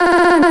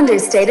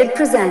Understated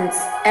presents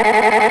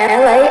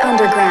LA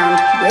Underground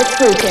with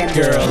Rukin.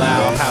 Girl,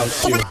 I'll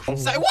house you.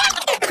 Say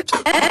what?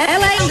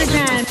 LA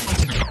Underground.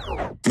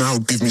 Now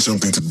give me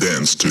something to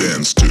dance to.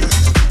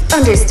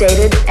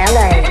 Understated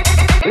LA.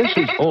 This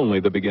is only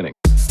the beginning.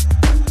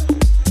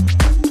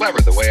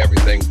 Clever the way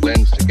everything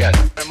blends together.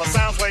 And my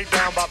sound's laid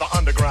down by the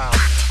underground.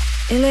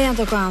 LA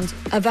Underground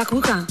avec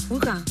Rukin.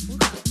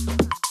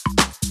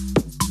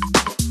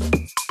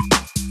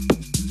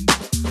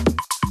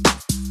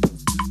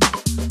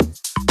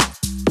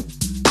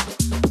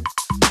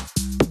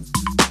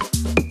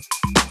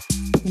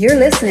 You're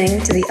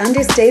listening to the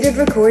Understated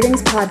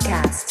Recordings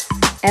podcast,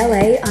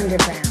 LA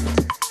Underground.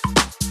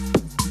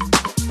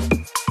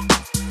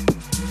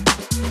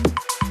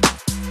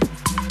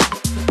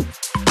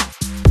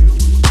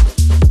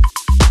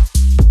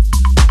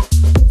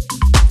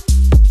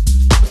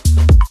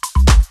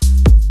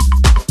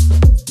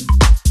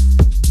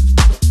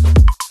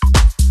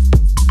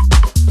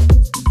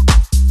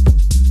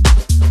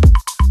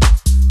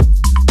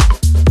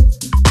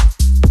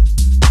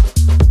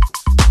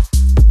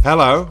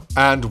 Hello,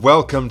 and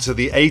welcome to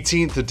the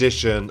 18th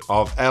edition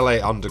of LA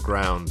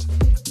Underground,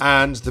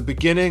 and the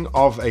beginning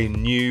of a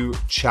new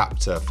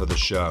chapter for the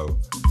show.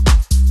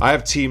 I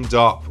have teamed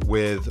up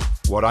with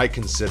what I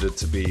consider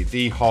to be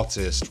the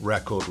hottest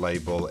record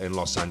label in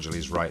Los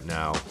Angeles right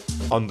now,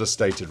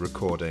 Understated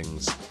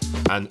Recordings,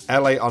 and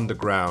LA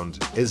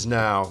Underground is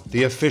now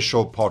the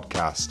official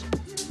podcast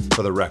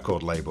for the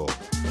record label.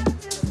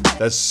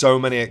 There's so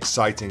many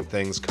exciting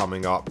things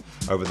coming up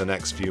over the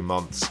next few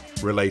months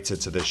related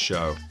to this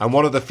show. And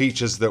one of the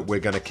features that we're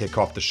going to kick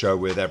off the show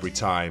with every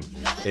time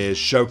is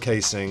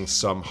showcasing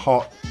some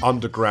hot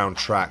underground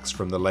tracks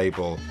from the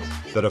label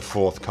that are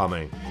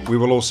forthcoming. We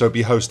will also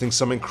be hosting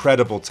some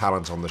incredible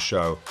talent on the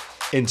show,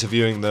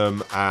 interviewing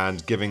them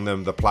and giving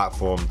them the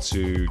platform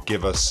to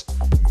give us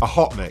a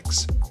hot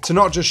mix, to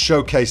not just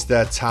showcase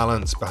their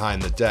talents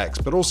behind the decks,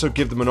 but also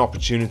give them an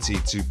opportunity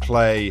to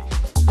play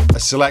a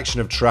selection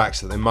of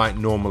tracks that they might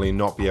normally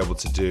not be able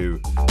to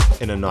do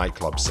in a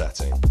nightclub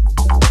setting.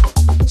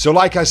 So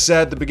like I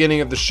said, the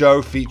beginning of the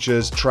show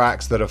features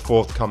tracks that are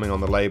forthcoming on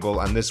the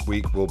label, and this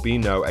week will be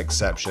no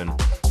exception.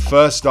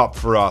 First up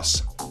for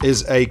us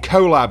is a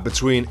collab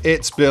between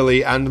It's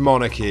Billy and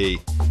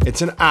Monarchy.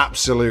 It's an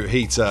absolute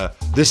heater.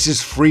 This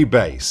is Free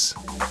Bass.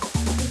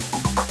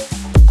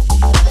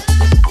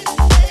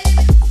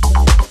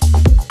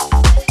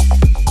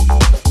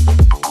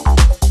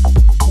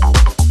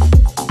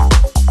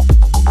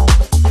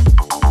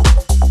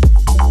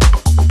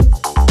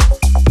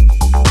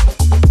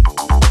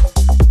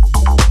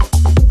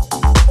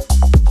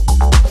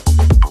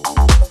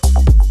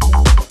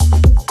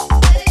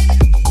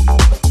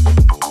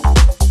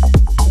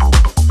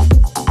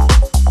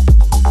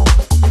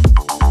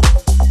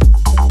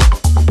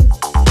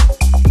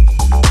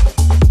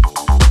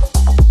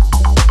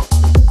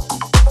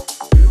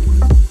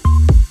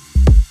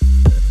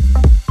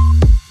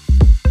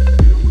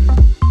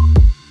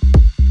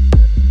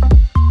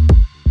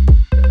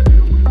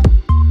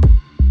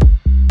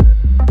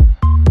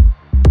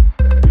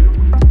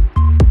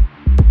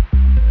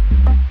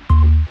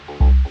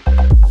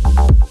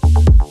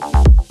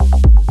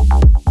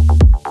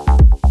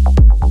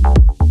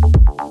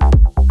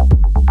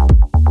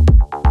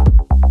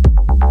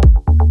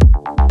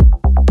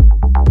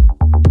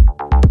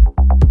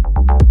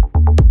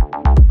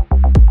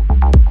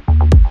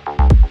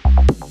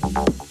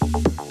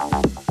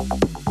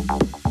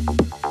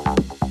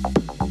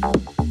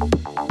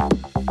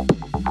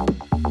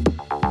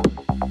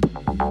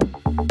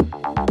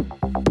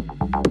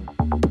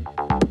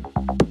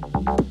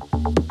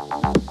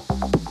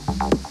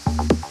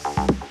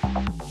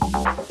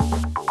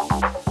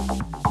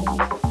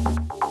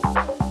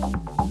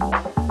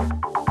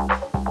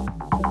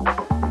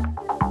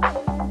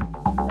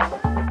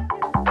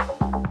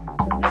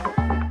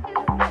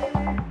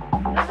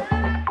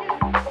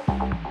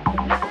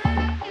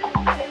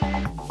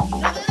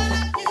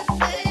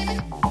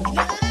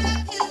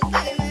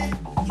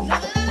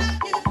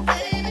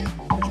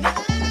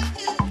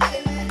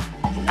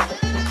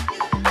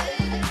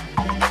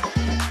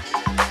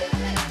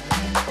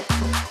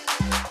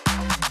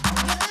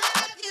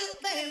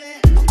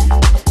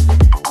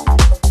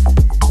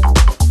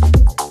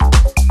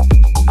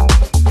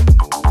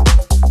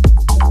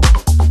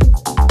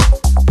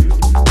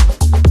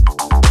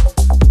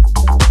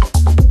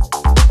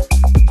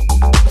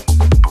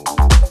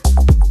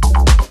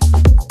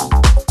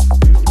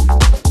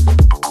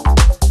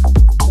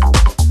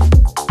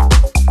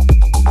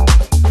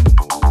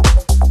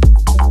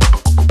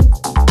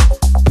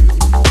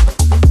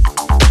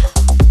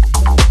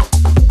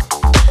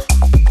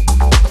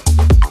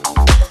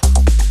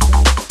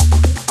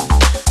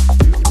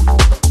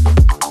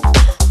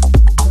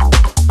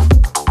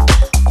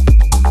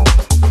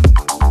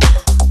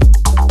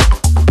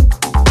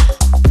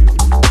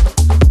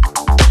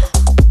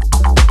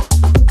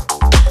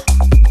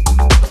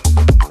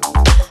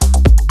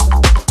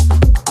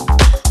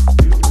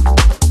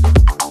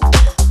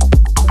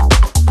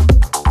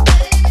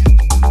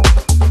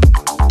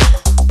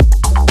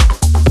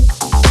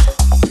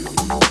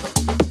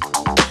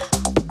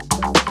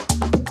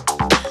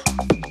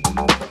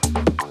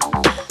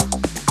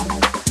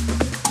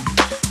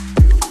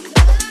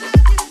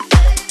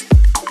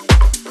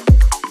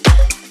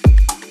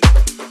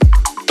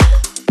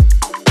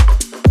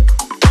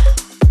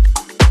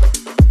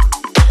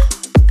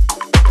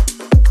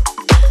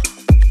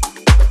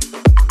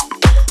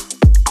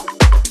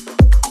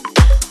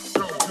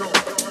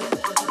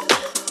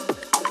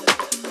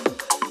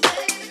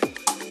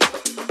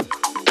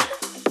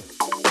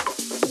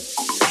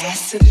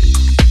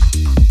 Acid.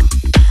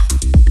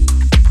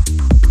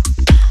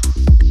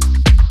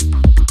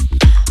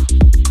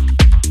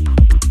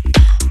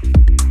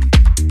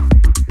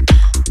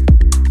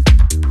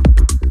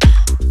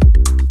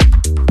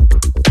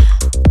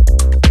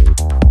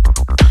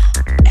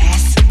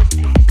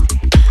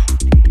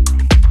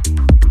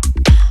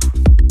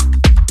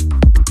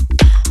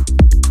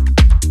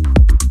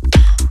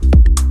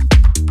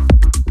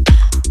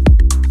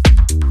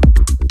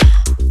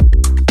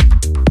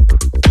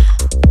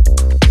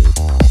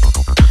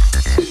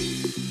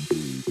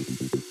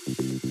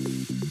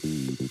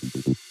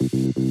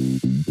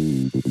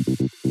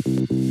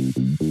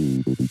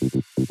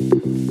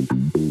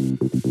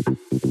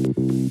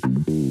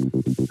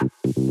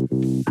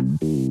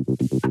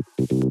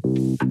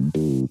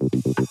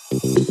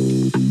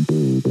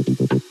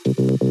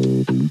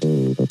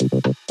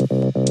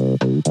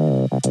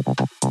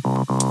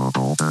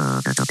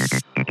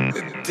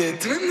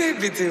 Did we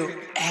maybe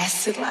do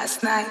acid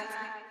last night?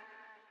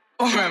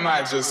 Or am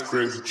I just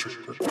crazy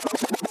tripping?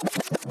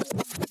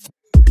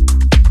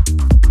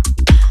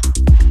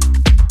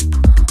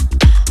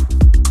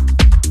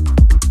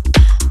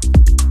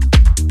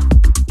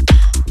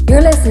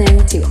 You're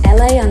listening to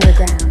LA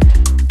Underground.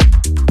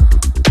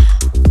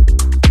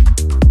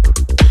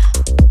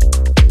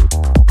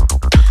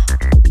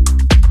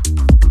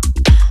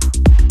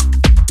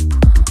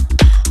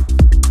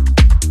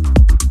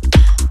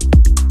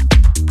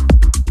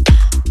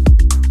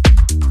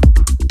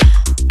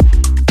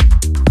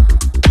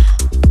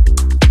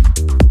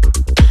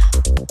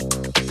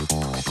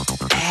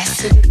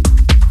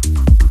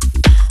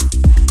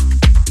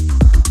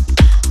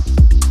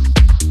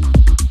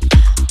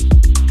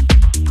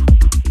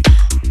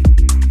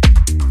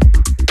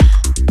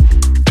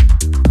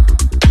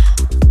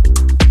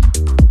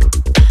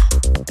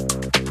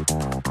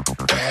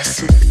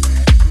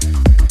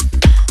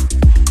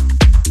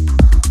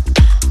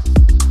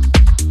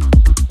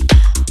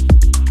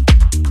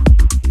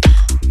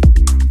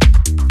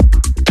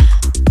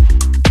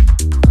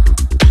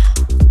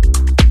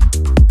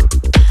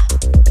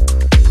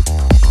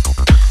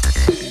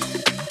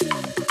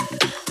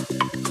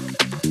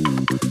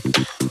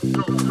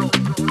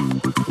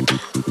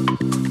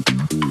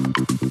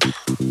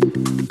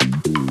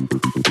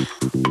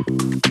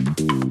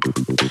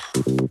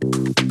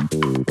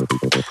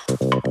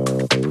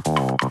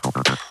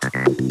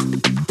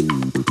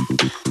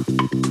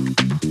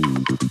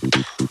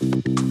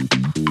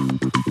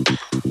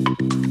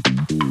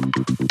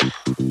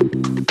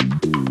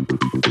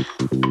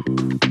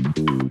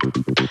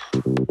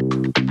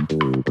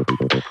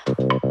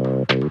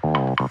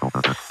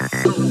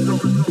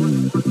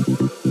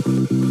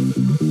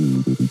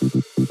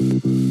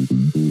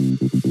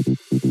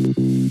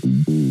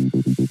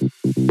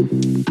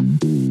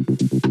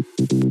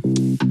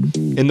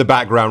 In the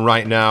background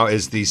right now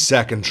is the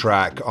second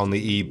track on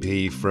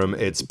the EP from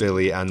It's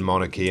Billy and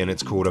Monarchy, and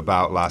it's called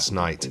About Last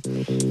Night.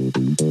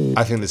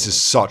 I think this is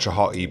such a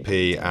hot EP,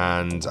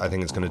 and I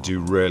think it's going to do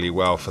really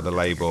well for the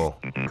label.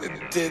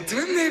 Did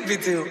we maybe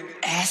do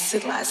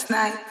acid last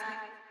night?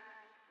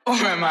 Or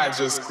am I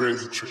just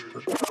crazy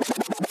tripping?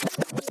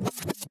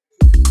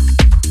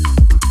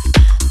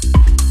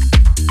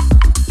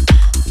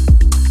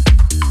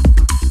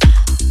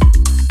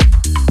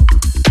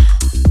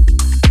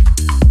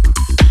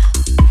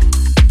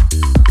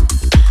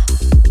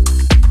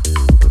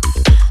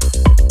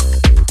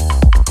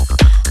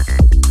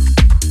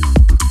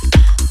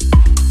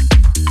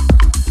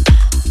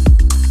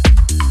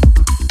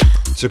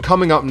 So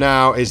coming up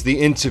now is the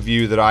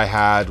interview that I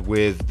had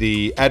with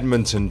the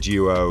Edmonton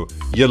duo,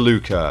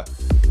 Yaluka.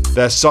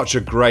 They're such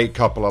a great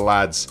couple of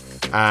lads,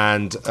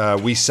 and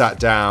we sat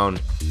down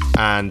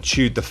and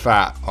chewed the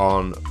fat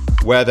on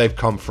where they've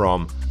come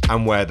from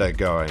and where they're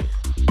going.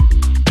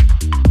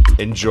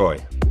 Enjoy.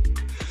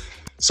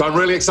 So I'm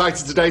really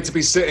excited today to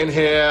be sitting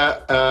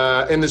here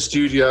in the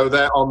studio.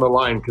 They're on the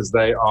line because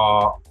they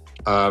are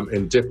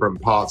in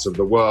different parts of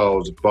the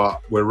world,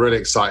 but we're really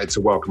excited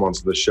to welcome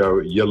onto the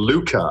show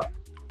Yaluka.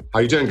 How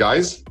you doing,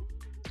 guys?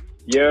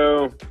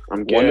 Yo,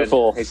 I'm good.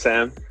 Wonderful. Hey,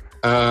 Sam.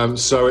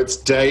 So it's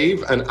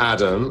Dave and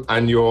Adam,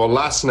 and your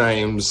last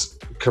names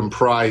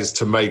comprise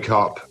to make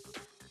up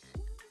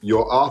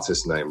your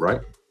artist name, right?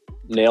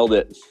 Nailed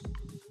it.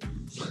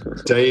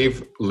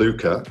 Dave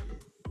Luca.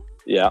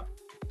 Yeah.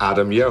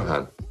 Adam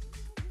Johan.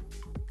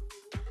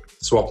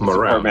 Swap them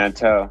around.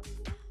 Portmanteau.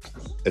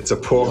 It's a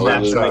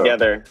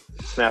portmanteau.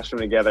 Smash them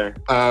together.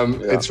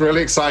 It's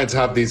really exciting to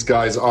have these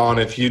guys on.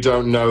 If you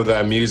don't know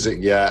their music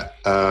yet,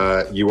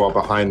 you are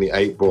behind the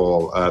eight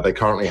ball. They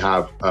currently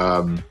have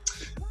an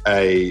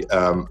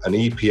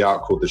EP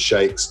out called The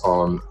Shakes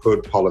on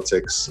Hood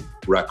Politics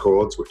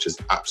Records, which is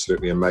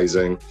absolutely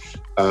amazing.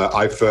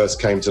 I first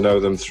came to know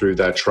them through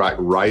their track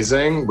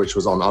Rising, which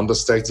was on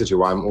Understated,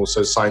 who I'm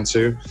also signed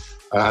to.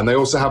 And they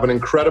also have an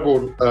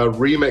incredible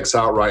remix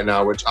out right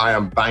now, which I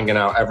am banging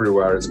out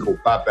everywhere. It's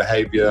called Bad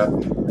Behavior,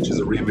 which is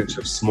a remix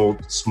of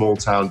small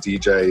town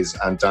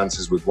DJs and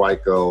Dances with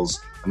White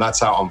Girls and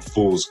that's out on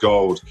Fool's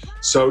Gold.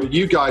 So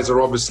you guys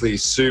are obviously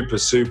super,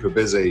 super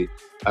busy.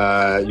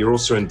 You're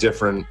also in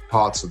different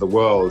parts of the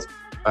world.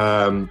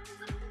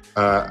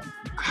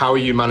 How are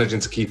you managing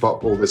to keep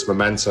up all this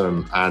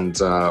momentum, and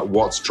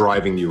what's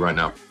driving you right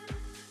now?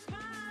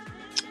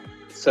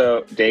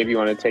 So, Dave, you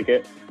want to take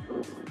it?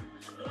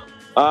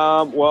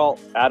 Well,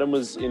 Adam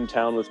was in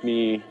town with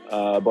me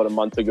about a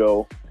month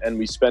ago, and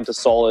we spent a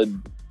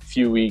solid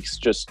few weeks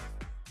just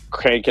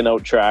cranking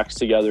out tracks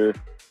together.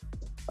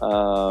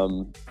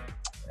 And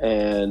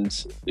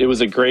it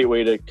was a great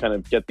way to kind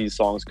of get these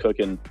songs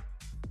cooking,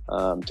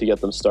 to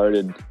get them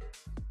started.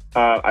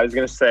 I was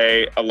going to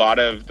say a lot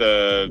of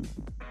the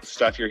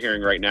stuff you're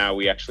hearing right now,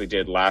 we actually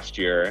did last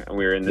year, and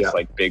we were in this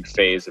like big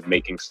phase of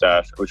making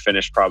stuff. We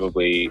finished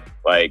probably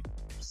like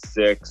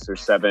 6 or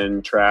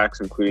 7 tracks,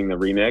 including the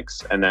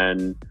remix, and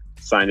then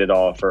signed it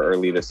all for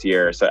early this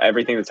year. So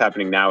everything that's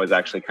happening now is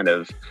actually kind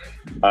of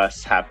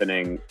us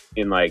happening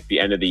in like the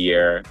end of the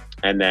year.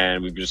 And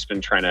then we've just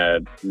been trying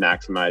to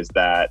maximize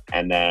that.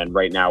 And then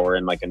right now we're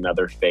in like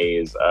another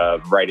phase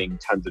of writing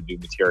tons of new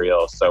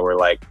material. So we're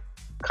like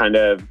kind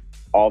of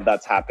all of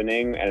that's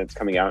happening and it's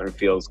coming out and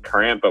feels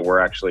current, but we're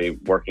actually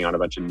working on a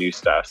bunch of new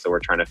stuff. So we're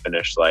trying to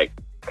finish like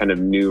kind of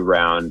new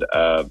round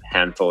of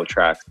handful of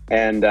tracks.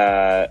 And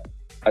I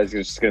was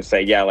just going to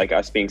say, yeah, like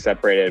us being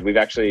separated, we've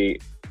actually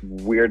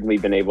weirdly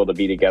been able to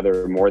be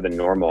together more than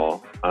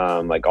normal.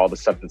 Like all the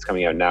stuff that's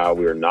coming out now,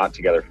 we were not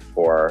together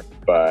before,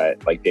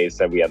 but like Dave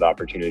said, we had the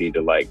opportunity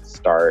to like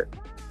start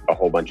a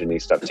whole bunch of new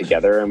stuff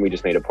together. And we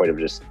just made a point of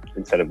just,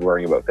 instead of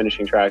worrying about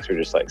finishing tracks, we're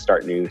just like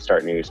start new, so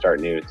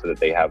that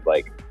they have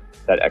like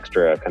that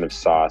extra kind of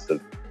sauce of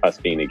us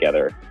being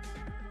together.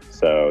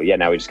 So yeah,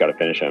 now we just got to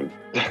finish them.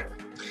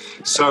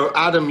 So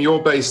Adam,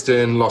 you're based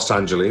in Los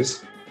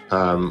Angeles.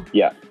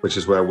 Yeah. Which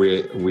is where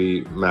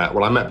we met.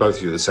 Well, I met both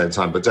of you at the same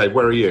time, but Dave,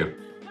 where are you?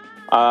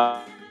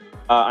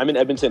 I'm in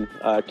Edmonton,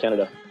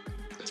 Canada.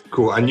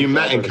 Cool. And you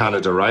met in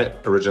Canada, right?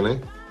 Originally?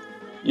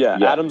 Yeah.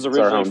 Adam's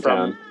originally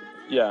hometown.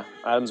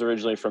 Adam's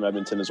originally from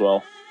Edmonton as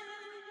well.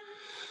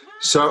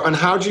 So, and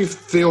how do you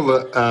feel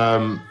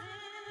that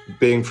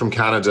being from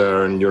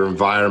Canada and your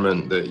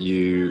environment that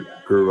you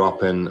grew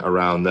up in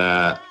around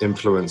there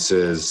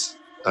influences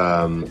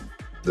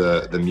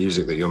the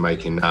music that you're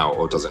making now,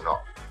 or does it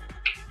not?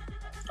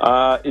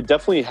 It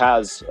definitely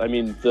has. I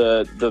mean,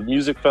 the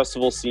music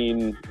festival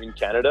scene in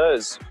Canada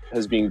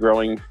has been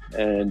growing,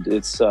 and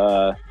it's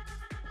a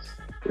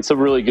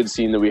really good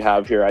scene that we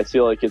have here. I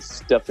feel like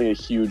it's definitely a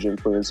huge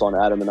influence on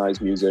Adam and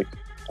I's music,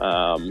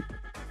 and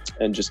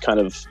just kind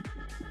of,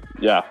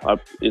 I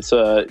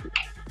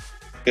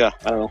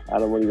don't know.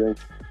 Adam, what do you think?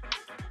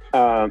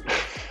 I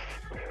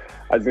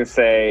was gonna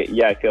say,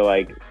 yeah, I feel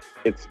like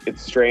it's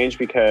strange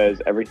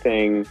because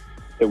everything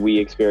that we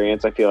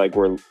experience, I feel like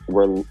we're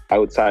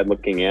outside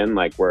looking in,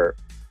 like we're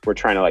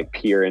trying to like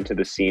peer into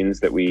the scenes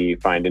that we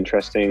find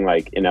interesting,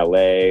 like in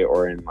LA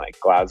or in like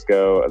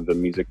Glasgow, of the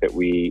music that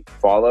we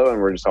follow,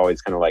 and we're just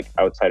always kind of like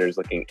outsiders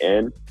looking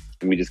in,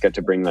 and we just get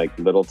to bring like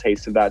little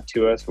tastes of that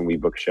to us when we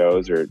book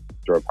shows or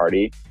throw a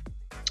party.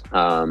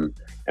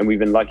 And we've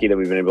been lucky that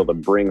we've been able to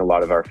bring a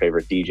lot of our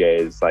favorite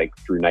DJs like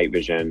through Night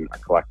Vision, our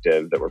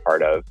collective that we're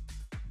part of.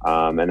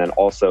 And then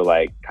also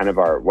like kind of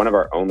one of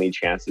our only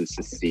chances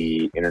to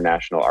see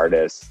international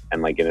artists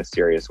and like in a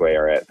serious way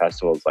are at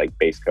festivals like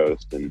Bass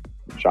Coast and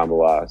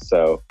Shambhala.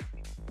 So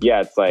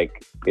yeah,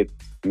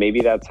 maybe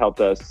that's helped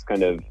us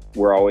kind of,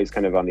 we're always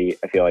kind of I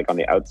feel like on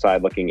the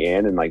outside looking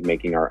in and like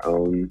making our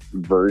own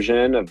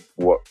version of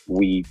what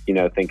we,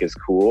 think is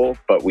cool,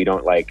 but we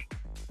don't like,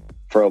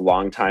 for a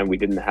long time, we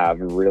didn't have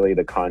really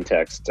the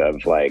context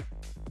of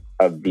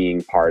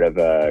being part of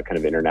a kind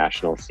of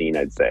international scene,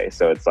 I'd say.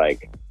 So it's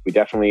like,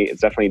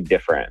 it's definitely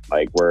different.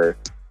 Like we're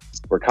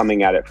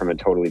coming at it from a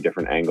totally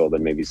different angle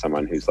than maybe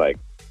someone who's like,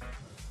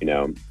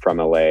 from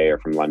LA or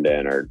from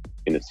London or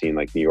in a scene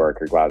like New York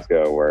or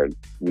Glasgow, where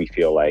we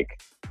feel like,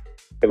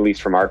 at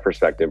least from our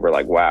perspective, we're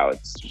like, wow,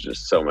 it's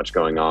just so much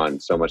going on,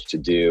 so much to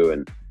do,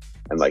 and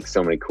like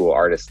so many cool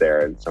artists there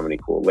and so many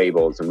cool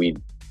labels, and we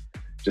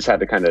just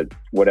had to kind of,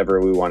 whatever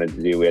we wanted to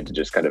do, we had to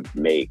just kind of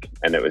make,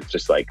 and it was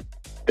just like,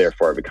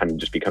 therefore it kind of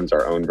just becomes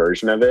our own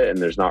version of it, and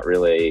there's not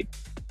really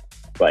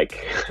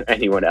like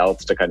anyone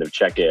else to kind of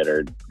check it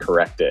or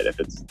correct it if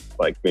it's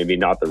like maybe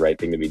not the right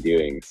thing to be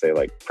doing, say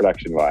like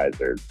production wise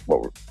or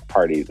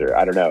parties or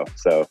I don't know.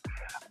 So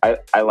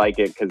I like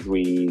it because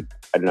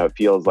it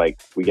feels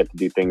like we get to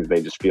do things,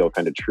 they just feel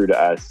kind of true to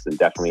us and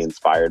definitely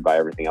inspired by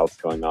everything else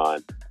going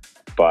on.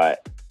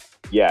 But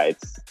yeah,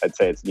 I'd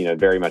say it's,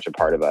 very much a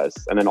part of us.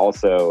 And then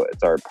also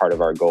it's part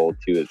of our goal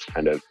too, is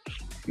kind of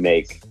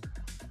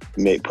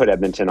put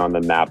Edmonton on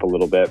the map a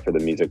little bit for the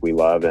music we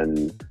love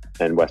and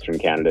Western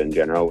Canada in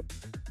general.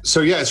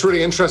 So yeah, it's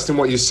really interesting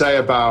what you say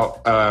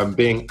about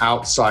being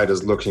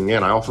outsiders looking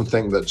in. I often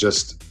think that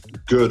just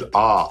good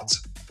art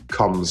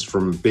comes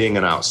from being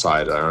an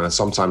outsider. And I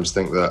sometimes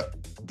think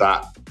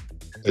that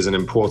is an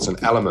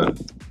important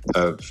element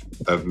of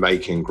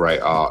making great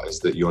art, is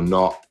that you're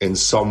not in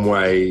some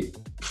way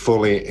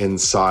fully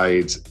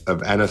inside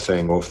of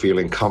anything or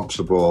feeling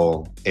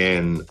comfortable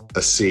in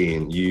a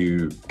scene.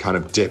 You kind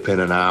of dip in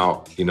and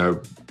out, you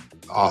know,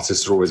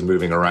 artists are always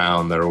moving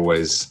around. They're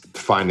always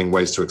finding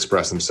ways to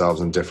express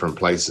themselves in different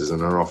places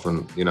and are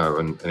often, you know,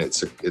 and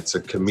it's a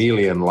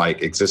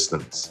chameleon-like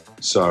existence.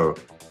 So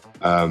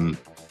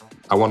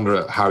I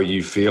wonder how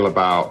you feel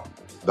about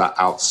that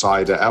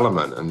outsider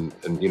element.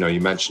 And you know,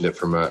 you mentioned it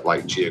from a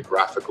like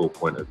geographical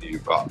point of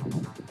view, but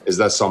is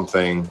there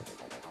something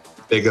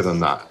bigger than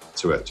that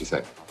to it, do you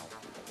think?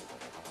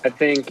 I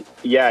think,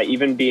 yeah,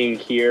 even being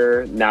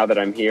here, now that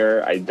I'm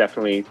here, I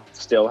definitely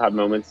still have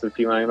moments of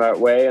feeling that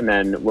way. And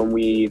then when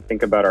we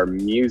think about our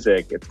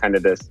music, it's kind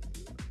of this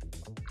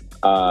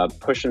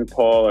push and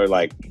pull or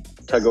like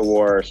tug of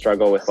war or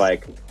struggle with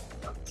like,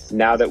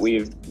 now that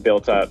we've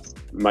built up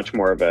much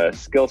more of a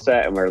skill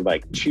set and we're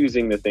like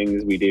choosing the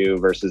things we do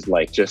versus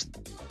like just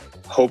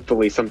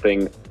hopefully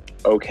something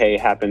okay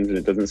happens and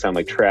it doesn't sound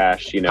like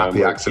trash, you know.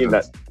 Happy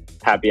accidents.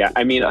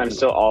 I mean, I'm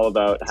still all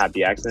about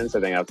happy accidents. I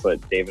think that's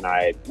what Dave and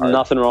I are.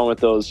 Nothing wrong with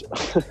those.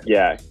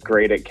 Yeah,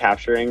 great at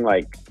capturing.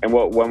 Like, and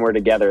when we're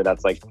together,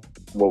 that's like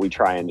what we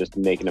try and just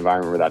make an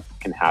environment where that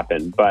can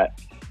happen.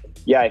 But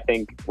yeah, I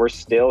think we're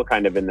still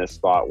kind of in this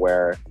spot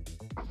where,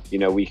 you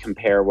know, we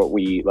compare what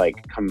we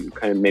like come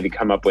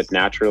up with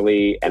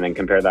naturally and then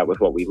compare that with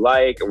what we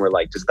like. And we're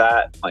like, does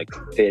that like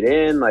fit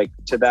in like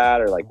to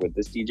that? Or like, would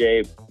this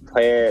DJ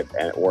play it?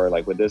 Or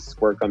like, would this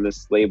work on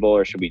this label?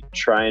 Or should we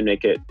try and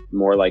make it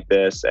more like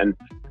this? And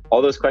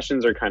all those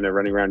questions are kind of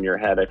running around in your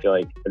head, I feel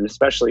like. And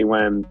especially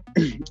when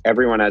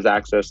everyone has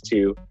access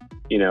to,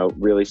 you know,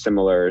 really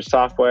similar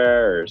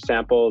software or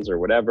samples or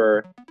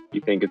whatever, you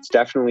think it's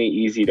definitely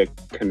easy to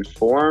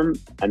conform,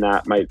 and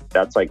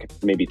that's like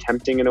maybe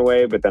tempting in a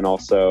way, but then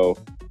also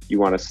you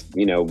want to,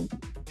 you know,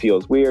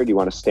 feels weird. You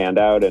want to stand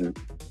out, and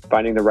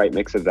finding the right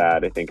mix of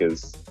that, I think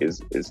is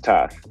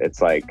tough.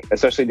 It's like,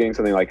 especially doing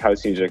something like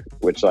house music,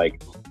 which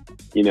like,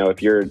 you know,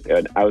 if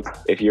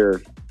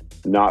you're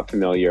not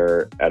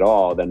familiar at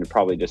all, then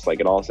probably just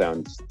like it all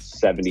sounds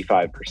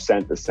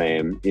 75% the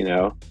same, you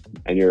know,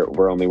 and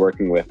we're only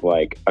working with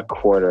like a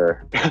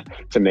quarter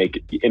to make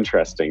it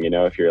interesting, you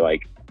know, if you're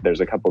like, there's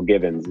a couple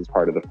givens as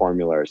part of the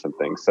formula or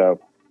something. So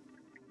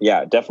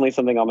yeah, definitely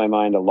something on my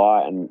mind a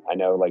lot. And I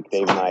know like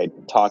Dave and I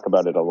talk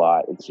about it a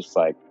lot. It's just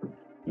like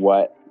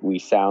what we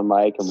sound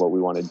like and what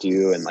we want to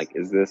do. And like,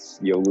 is this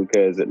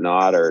Yoluka? Is it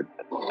not?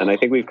 And I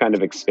think we've kind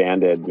of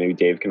expanded, maybe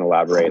Dave can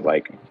elaborate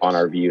like on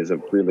our views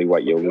of really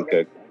what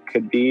Yoluka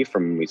could be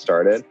from when we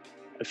started.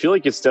 I feel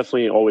like it's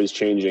definitely always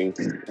changing.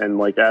 And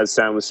like, as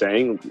Sam was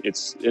saying,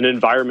 it's an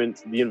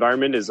environment. The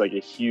environment is like a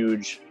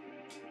huge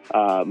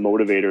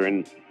motivator,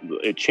 and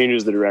it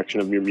changes the direction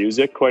of your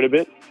music quite a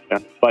bit. Yeah.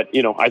 But,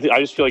 you know, I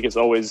just feel like it's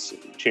always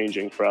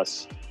changing for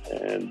us.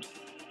 And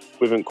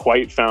we haven't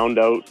quite found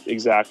out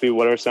exactly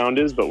what our sound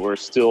is, but we're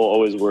still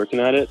always working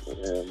at it.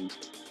 And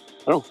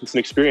I don't know, it's an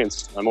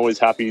experience. I'm always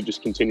happy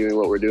just continuing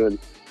what we're doing.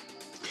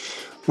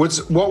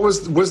 Was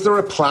there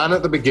a plan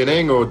at the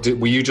beginning, or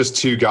were you just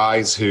two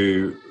guys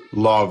who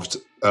loved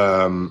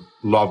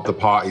the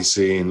party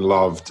scene,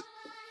 loved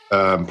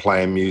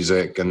playing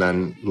music, and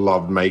then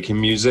loved making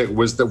music?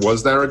 Was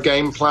there a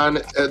game plan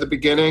at the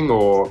beginning,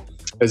 or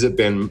has it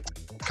been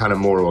kind of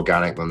more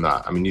organic than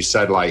that? I mean, you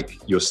said like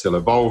you're still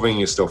evolving,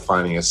 you're still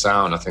finding a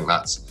sound. I think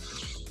that's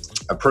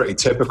a pretty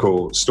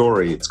typical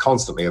story. It's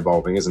constantly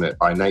evolving, isn't it,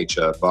 by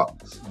nature? But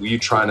were you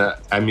trying to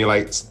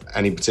emulate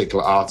any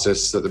particular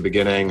artists at the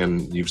beginning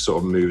and you've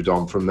sort of moved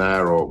on from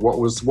there? Or what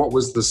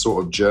was the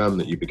sort of germ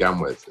that you began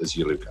with as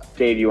Yoluka?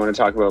 Dave, you want to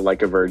talk about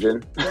Like a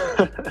Virgin?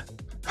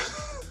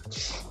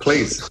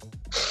 Please.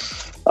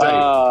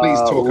 Dave, please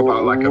talk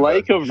about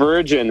Like a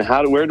Virgin.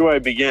 Where do I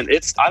begin?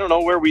 I don't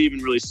know where we even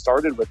really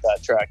started with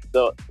that track.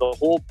 The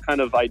whole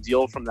kind of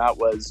ideal from that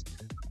was,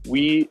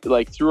 we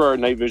like through our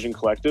Night Vision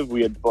Collective,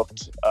 we had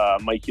booked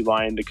Mikey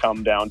Lyon to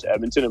come down to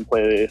Edmonton and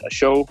play a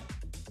show.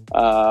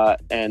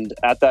 And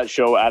at that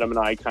show, Adam and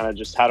I kind of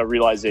just had a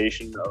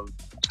realization of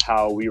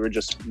how we were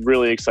just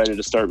really excited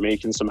to start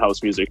making some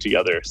house music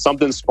together.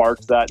 Something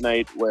sparked that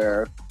night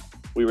where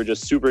we were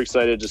just super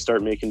excited to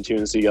start making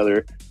tunes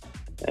together.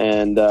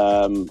 And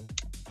how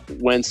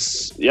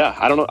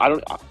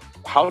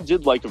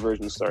did Like a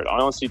Virgin start? I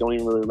honestly don't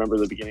even really remember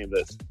the beginning of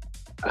this.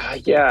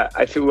 Yeah,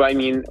 I feel like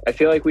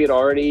we had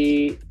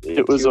already.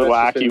 It was a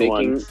wacky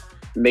one.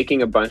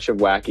 Making a bunch of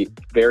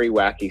very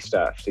wacky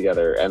stuff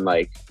together, and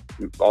like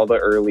all the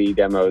early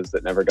demos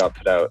that never got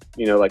put out.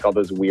 You know, like all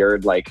those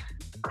weird, like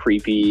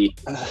creepy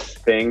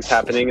things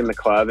happening in the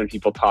club, and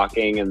people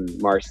talking,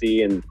 and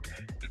Marcy, and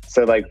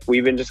so like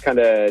we've been just kind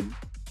of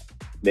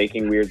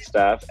making weird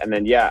stuff, and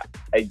then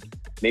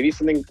maybe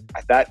something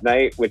that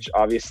night, which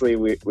obviously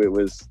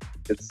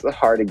it's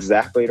hard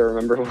exactly to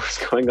remember what was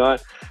going on.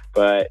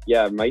 But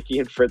yeah, Mikey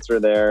and Fritz were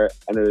there,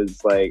 and it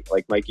was like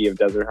Mikey of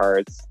Desert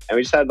Hearts, and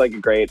we just had like a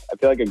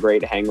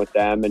great hang with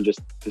them, and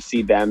just to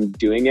see them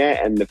doing it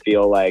and to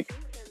feel like,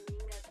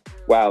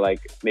 wow,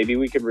 like maybe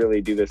we could really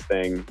do this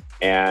thing.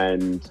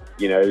 And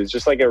you know, it was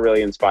just like a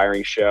really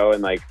inspiring show,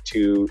 and like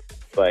two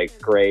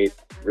like great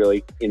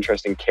really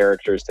interesting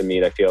characters to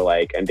meet, I feel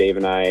like. And Dave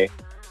and I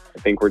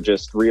think we're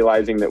just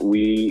realizing that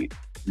we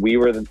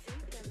were the,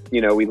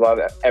 we love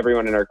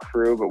everyone in our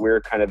crew, but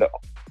we're kind of the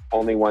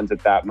only ones at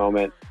that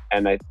moment.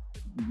 And I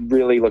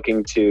really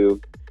looking to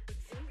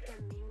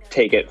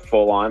take it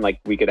full on, like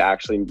we could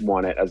actually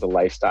want it as a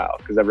lifestyle,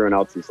 because everyone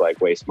else is like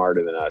way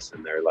smarter than us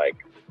and they're like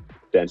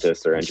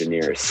dentists or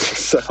engineers.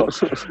 So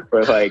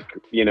we're like,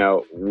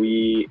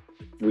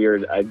 we're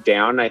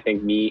down. I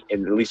think me,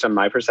 and at least on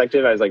my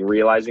perspective, I was like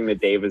realizing that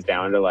Dave was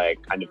down to like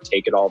kind of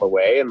take it all the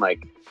way and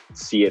like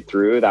see it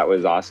through. That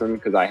was awesome,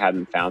 because I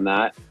hadn't found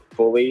that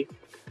fully.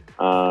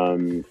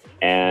 And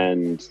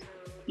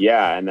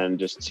then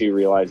just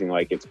realizing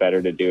like it's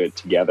better to do it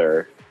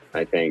together,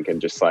 I think. And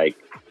just like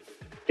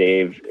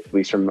Dave, at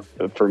least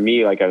for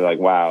me, like I was like,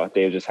 wow,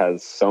 Dave just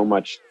has so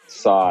much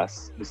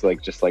sauce. It's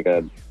like just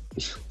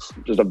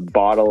a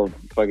bottle of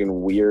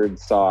fucking weird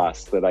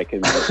sauce that I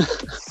can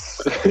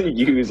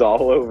use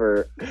all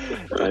over.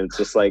 And it's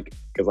just like,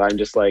 because I'm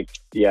just like,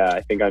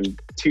 I think I'm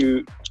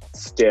too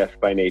stiff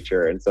by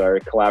nature, and so our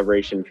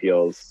collaboration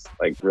feels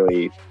like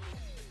really,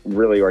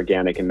 really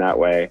organic in that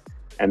way.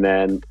 And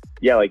then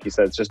like you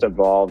said, it's just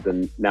evolved,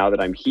 and now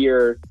that I'm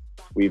here,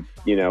 we're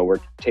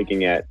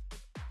taking it,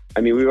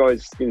 we've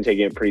always been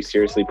taking it pretty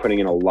seriously, putting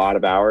in a lot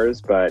of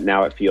hours, but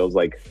now it feels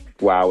like,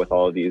 wow, with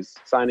all of these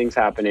signings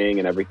happening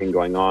and everything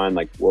going on,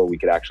 like, whoa, we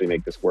could actually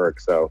make this work.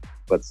 So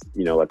let's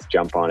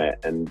jump on it.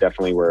 And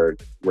definitely we're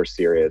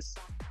serious.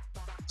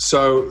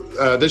 So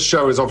this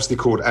show is obviously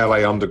called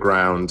LA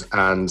Underground,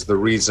 and the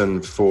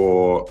reason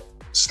for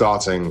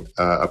starting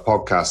a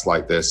podcast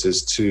like this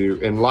is to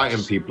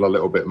enlighten people a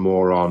little bit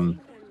more on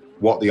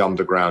what the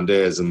underground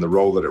is and the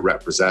role that it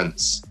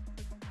represents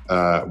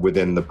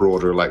within the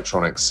broader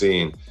electronic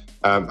scene.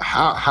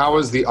 How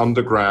has the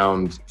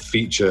underground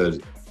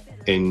featured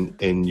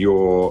in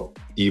your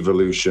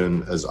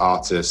evolution as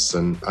artists,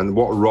 and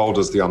what role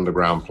does the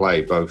underground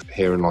play, both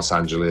here in Los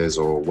Angeles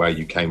or where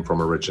you came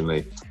from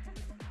originally?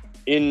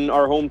 In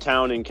our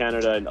hometown in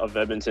Canada of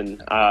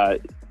Edmonton,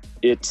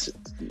 it's,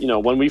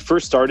 when we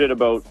started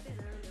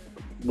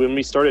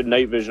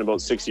Night Vision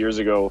about 6 years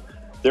ago,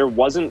 there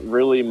wasn't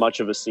really much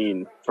of a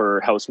scene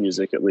for house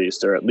music, at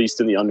least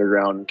in the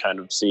underground kind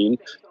of scene.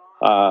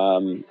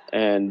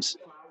 And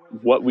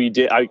what we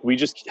did, we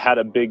just had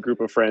a big group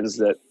of friends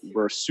that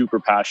were super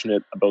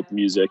passionate about the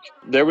music.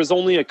 There was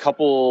only a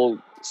couple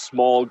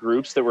small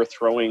groups that were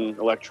throwing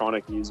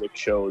electronic music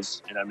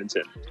shows in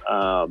Edmonton.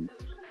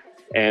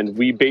 And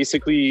we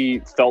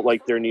basically felt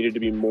like there needed to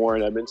be more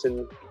in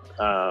Edmonton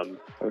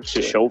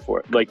to show for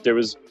it. Like there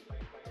was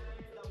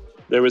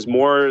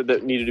more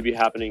that needed to be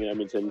happening in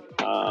Edmonton.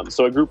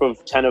 So a group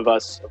of 10 of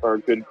us, of our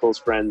good close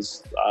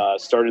friends,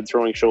 started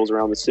throwing shows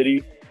around the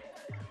city,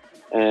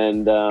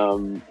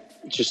 and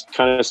just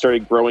kind of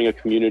started growing a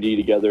community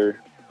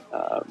together.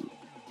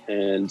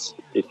 And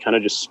it kind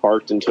of just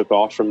sparked and took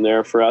off from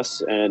there for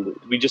us. And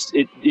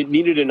it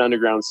needed an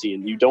underground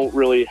scene. You don't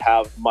really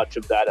have much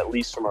of that, at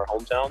least from our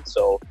hometown.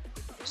 So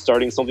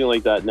starting something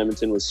like that in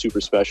Edmonton was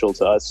super special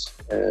to us.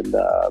 And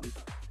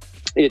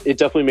it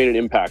definitely made an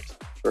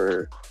impact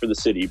for the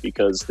city,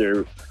 because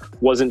there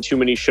wasn't too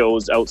many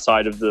shows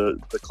outside of the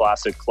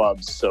classic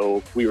clubs.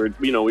 So we were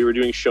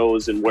doing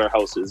shows in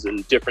warehouses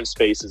and different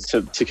spaces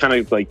to kind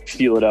of like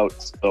feel it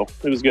out. So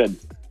it was good.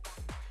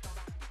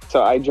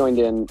 So I joined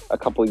in a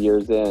couple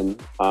years in.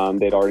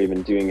 They'd already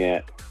been doing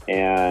it,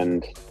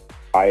 and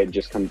I had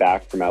just come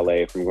back from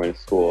LA from going to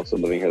school, so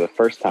living here the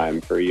first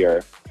time for a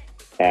year.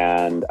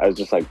 And I was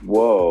just like,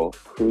 whoa,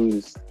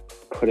 who's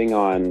putting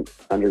on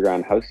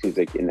underground house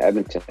music in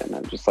Edmonton?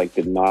 I just like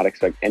did not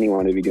expect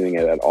anyone to be doing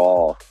it at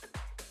all.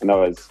 And that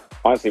was,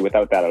 honestly,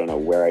 without that, I don't know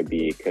where I'd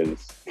be,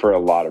 because for a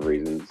lot of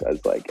reasons,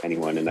 as like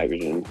anyone in Night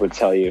Vision would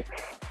tell you.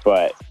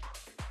 But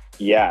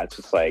yeah, it's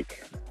just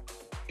like,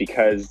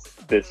 because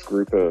this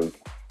group of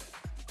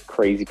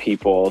crazy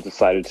people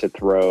decided to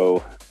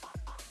throw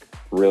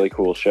really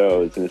cool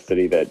shows in a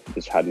city that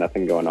just had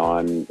nothing going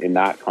on in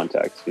that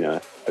context.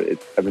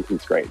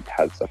 Edmonton's great, it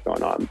has stuff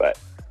going on, but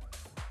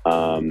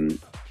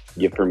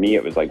for me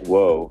it was like,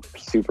 whoa,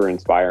 super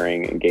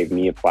inspiring, and gave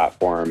me a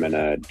platform and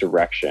a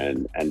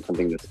direction and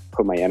something to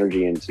put my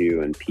energy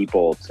into, and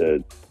people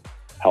to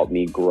help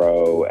me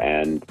grow,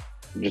 and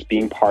just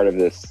being part of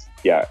this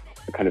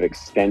kind of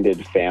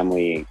extended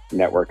family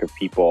network of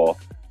people.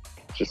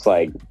 Just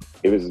like,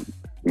 it was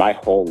my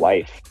whole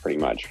life pretty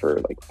much for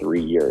like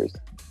 3 years.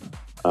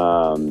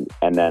 And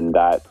then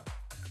that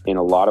in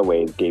a lot of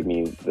ways gave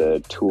me the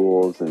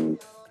tools and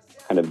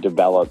kind of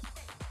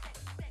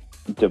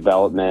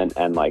development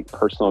and like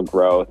personal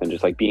growth, and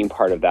just like being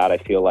part of that. I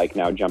feel like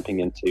now jumping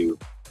into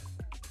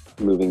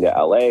moving to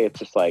LA, it's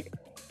just like,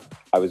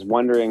 I was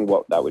wondering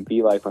what that would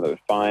be like, whether it was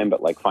fine,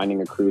 but like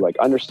finding a crew like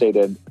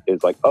Understated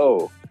is like,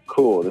 oh,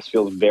 cool, this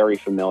feels very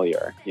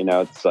familiar.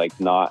 It's like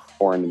not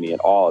foreign to me at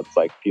all. It's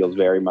like feels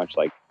very much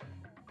like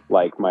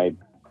my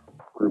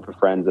group of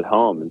friends at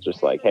home. It's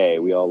just like, hey,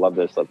 we all love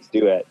this, let's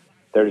do it.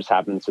 There just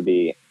happens to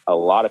be a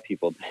lot of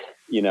people,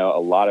 a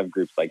lot of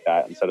groups like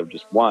that instead of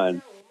just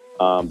one.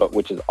 but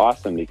which is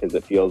awesome because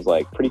it feels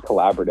like pretty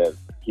collaborative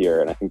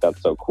here. And I think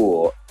that's so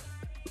cool.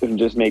 It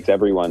just makes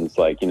everyone's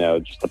like, you know,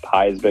 just the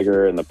pie is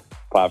bigger and the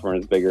platform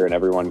is bigger and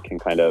everyone can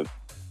kind of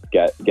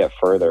get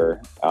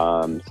further.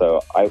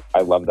 So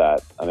I love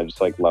that. And I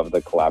just like love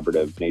the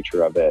collaborative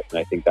nature of it. And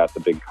I think that's a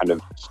big kind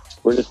of,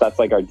 that's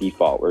like our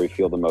default where we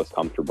feel the most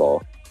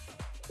comfortable.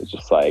 It's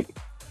just like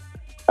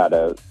at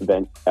a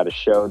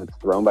show that's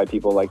thrown by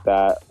people like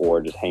that,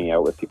 or just hanging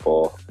out with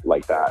people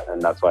like that.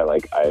 And that's why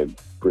like I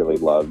really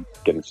love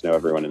getting to know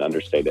everyone in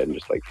Understated and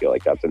just like feel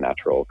like that's a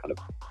natural kind of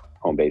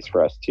home base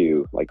for us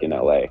too, like in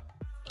LA.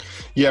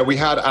 Yeah, we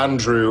had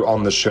Andrew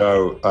on the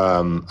show,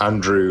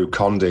 Andrew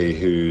Conde,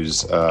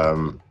 who's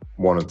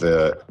one of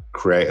the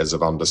creators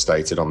of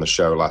Understated on the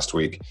show last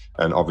week.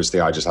 And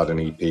obviously I just had an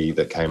EP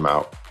that came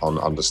out on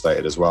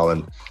Understated as well.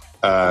 And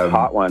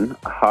hot one,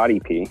 a hot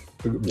EP.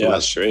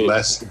 Bless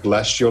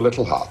your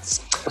little hearts.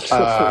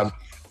 And,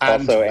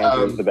 also,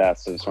 Andrew's the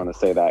best. I just want to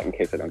say that in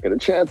case I don't get a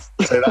chance.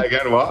 Say that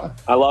again, what?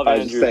 I love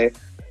Andrew.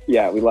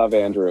 We love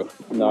Andrew.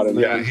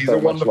 He's a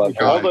wonderful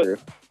guy.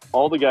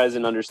 All the guys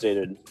in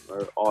Understated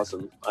are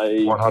awesome.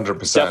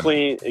 100%.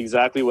 Definitely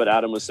exactly what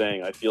Adam was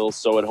saying. I feel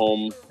so at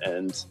home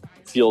and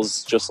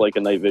feels just like a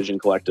Night Vision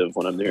collective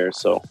when I'm there.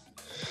 So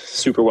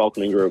super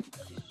welcoming group.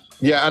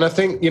 Yeah, and I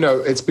think, you know,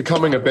 it's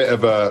becoming a bit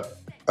of a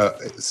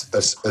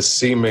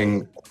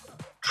seeming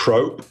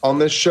trope on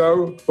this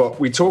show, but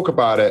we talk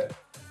about it.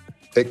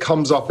 It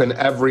comes up in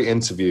every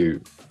interview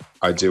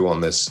I do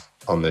on this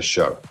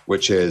show,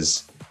 which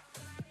is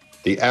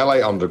the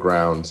LA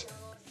Underground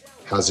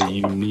has a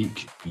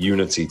unique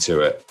unity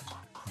to it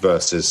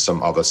versus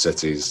some other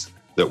cities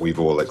that we've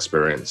all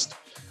experienced.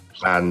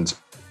 And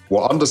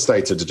what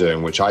Understated are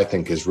doing, which I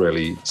think is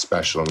really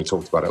special, and we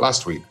talked about it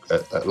last week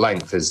at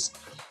length, is,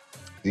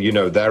 you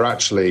know, they're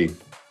actually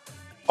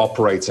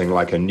operating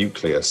like a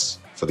nucleus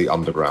for the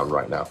underground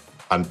right now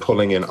and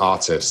pulling in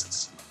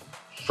artists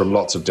from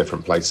lots of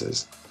different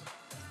places.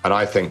 And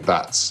I think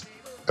that's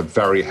a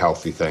very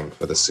healthy thing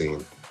for the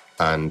scene.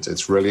 And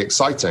it's really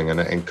exciting, and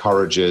it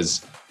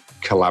encourages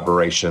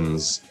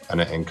collaborations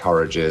and it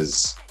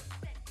encourages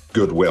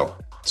goodwill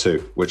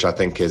too, which I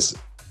think is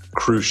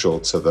crucial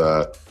to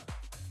the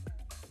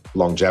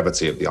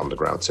longevity of the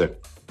underground too.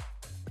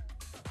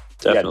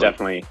 Yeah,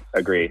 definitely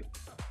agree.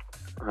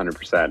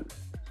 100%.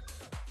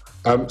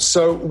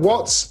 So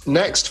what's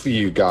next for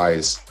you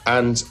guys?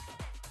 And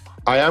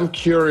I am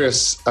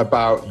curious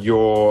about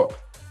your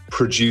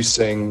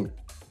producing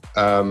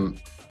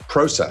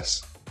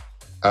process.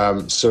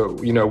 So,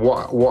 you know,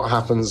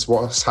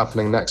 what's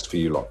happening next for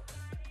you lot?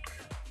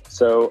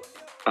 So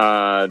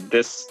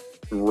this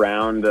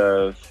round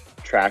of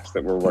tracks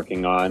that we're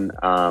working on,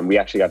 we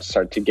actually got to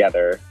start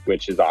together,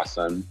 which is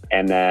awesome.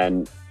 And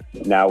then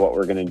now what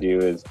we're going to do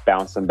is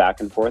bounce them back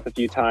and forth a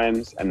few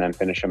times and then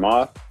finish them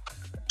off.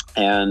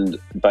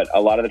 But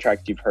a lot of the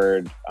tracks you've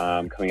heard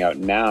coming out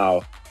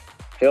now,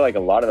 I feel like a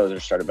lot of those are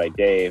started by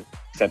Dave,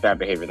 except Bad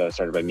Behavior that was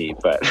started by me,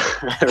 but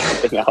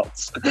everything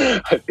else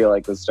I feel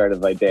like was started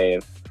by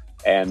Dave.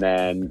 And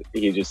then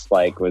he just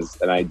like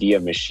was an idea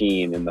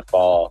machine in the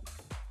fall.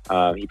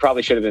 He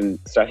probably should have been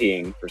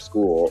studying for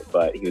school,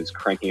 but he was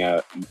cranking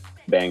out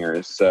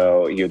bangers.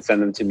 So he would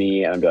send them to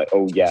me and I'd be like,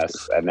 oh yes.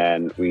 And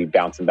then we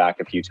bounce them back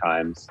a few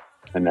times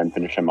and then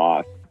finish them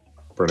off.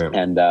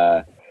 Brilliant.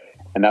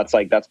 And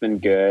that's been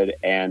good.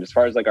 And as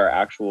far as like our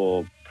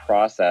actual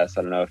process,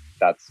 I don't know if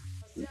that's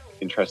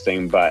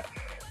interesting, but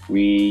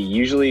we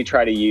usually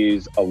try to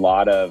use a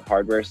lot of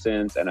hardware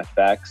synths and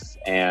effects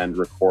and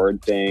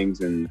record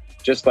things and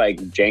just like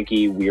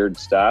janky, weird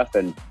stuff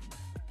and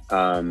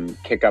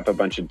kick up a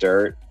bunch of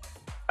dirt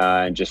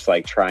and just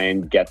like try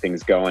and get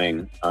things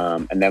going.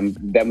 And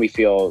then we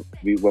feel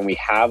when we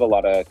have a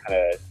lot of kind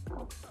of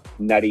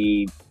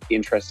nutty,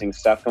 interesting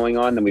stuff going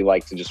on, then we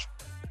like to just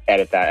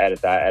edit that,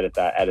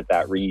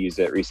 reuse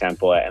it,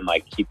 resample it, and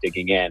like keep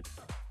digging in.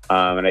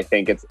 And I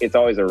think it's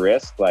always a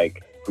risk.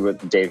 Like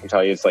what Dave can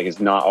tell you, it's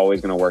not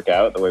always going to work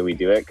out the way we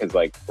do it, because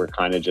like we're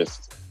kind of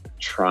just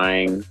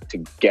trying to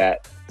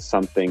get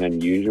something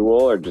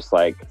unusual or just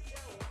like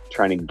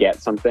trying to get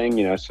something,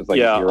 you know. It's just like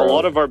a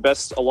lot of our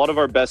best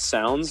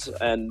sounds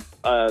and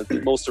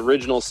most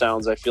original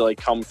sounds I feel like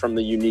come from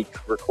the unique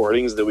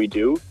recordings that we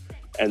do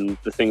and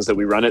the things that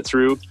we run it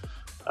through.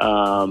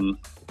 I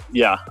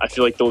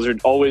feel like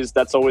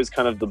that's always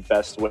kind of the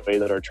best way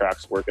that our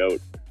tracks work out,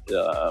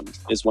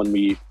 is when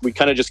we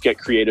kind of just get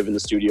creative in the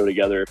studio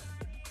together,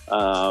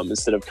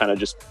 instead of kind of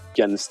just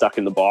getting stuck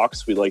in the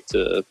box. We like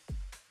to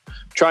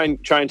try and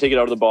take it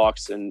out of the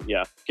box and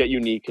get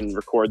unique and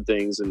record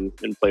things and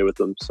play with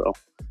them. So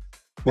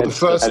well,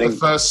 the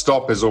first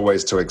stop is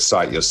always to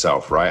excite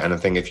yourself, right? And I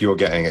think if you're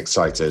getting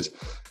excited,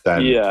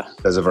 then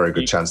there's a very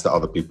good chance that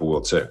other people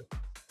will too.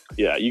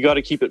 Yeah, you got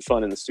to keep it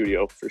fun in the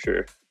studio for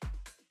sure.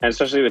 And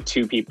especially with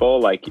two people,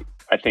 like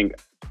I think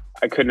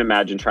I couldn't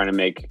imagine trying to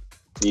make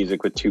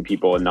music with two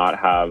people and not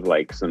have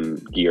like some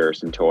gear,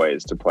 some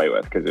toys to play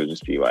with, because it would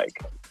just be like,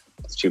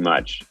 it's too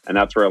much. And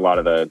that's where a lot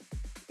of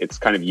it's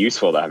kind of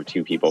useful to have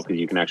two people, because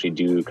you can actually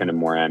do kind of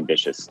more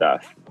ambitious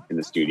stuff in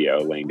the studio,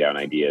 laying down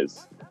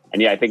ideas.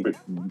 yeah, I think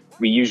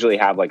we usually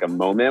have like a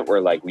moment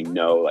where like we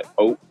know like,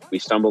 oh, we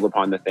stumbled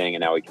upon the thing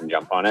and now we can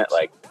jump on it.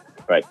 Like,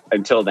 but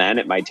until then,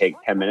 it might take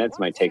 10 minutes,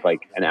 might take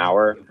like an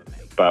hour,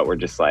 but we're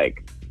just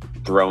like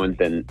throwing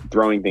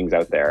things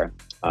out there.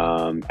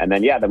 And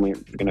then, then we're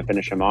going to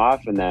finish them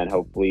off, and then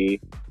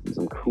hopefully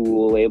some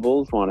cool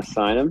labels want to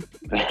sign them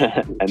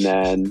and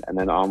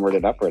then onward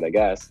and upward, I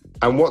guess.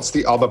 And what's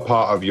the other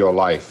part of your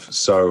life?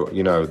 So,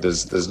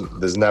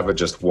 there's never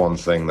just one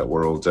thing that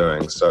we're all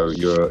doing. So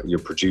you're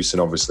producing,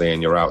 obviously,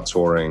 and you're out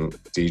touring,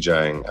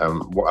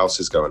 DJing. What else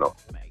is going on?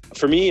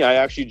 For me, I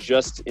actually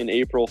just in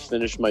April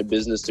finished my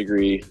business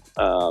degree.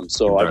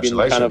 So I've been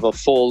kind of a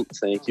full-time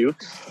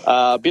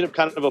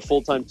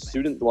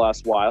student the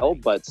last while,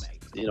 but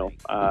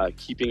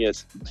keeping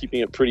it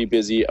pretty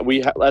busy.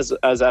 We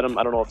as Adam,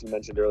 I don't know if you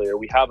mentioned earlier,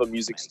 we have a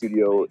music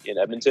studio in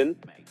Edmonton,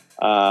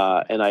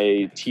 and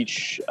I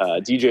teach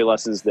DJ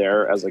lessons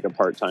there as like a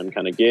part-time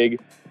kind of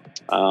gig.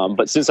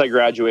 But since I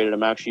graduated,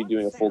 I'm actually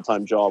doing a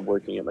full-time job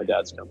working at my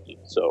dad's company.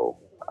 So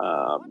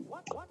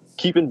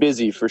keeping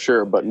busy for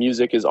sure, but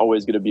music is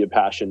always going to be a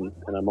passion,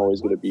 and I'm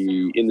always going to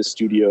be in the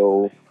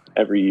studio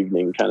every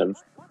evening, kind of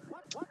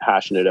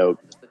hashing it out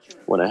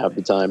when I have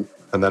the time.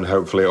 And then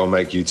hopefully it'll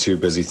make you too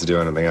busy to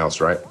do anything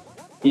else, right?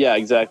 Yeah,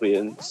 exactly.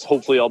 And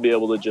hopefully I'll be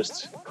able to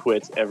just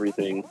quit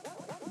everything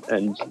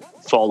and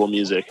follow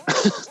music.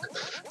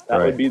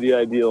 That would be the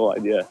ideal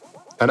idea.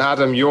 And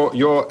Adam,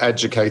 you're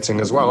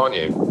educating as well, aren't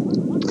you?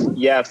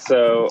 Yeah,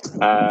 so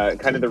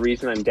kind of the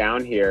reason I'm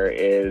down here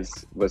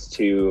was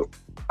to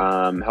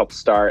help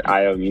start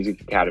IO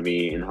Music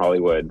Academy in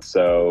Hollywood.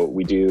 So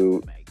we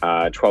do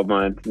a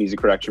 12-month music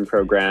production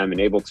program in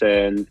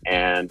Ableton,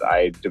 and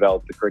I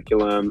developed the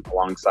curriculum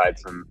alongside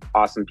some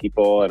awesome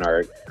people and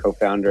our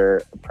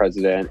co-founder,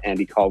 president,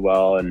 Andy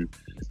Caldwell, and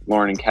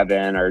Lauren and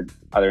Kevin, our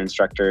other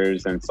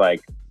instructors. And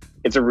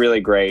it's a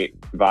really great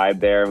vibe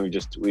there. And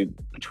we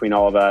between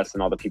all of us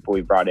and all the people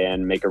we brought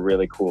in, make a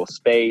really cool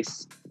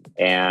space.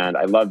 And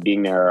I love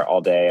being there all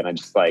day. And I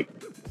just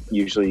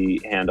usually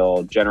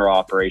handle general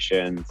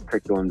operations,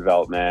 curriculum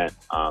development,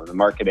 the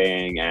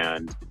marketing,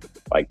 and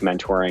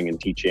mentoring and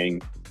teaching.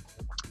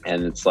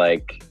 And it's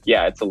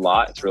it's a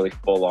lot. It's really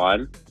full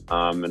on,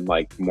 and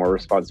more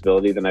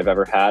responsibility than I've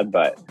ever had,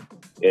 but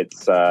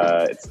it's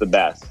the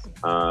best.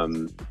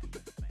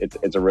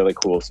 It's a really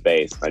cool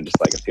space. I just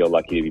I feel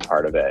lucky to be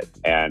part of it.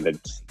 And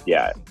it's,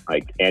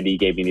 Andy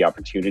gave me the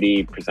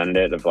opportunity, presented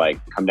it of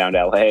come down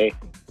to LA,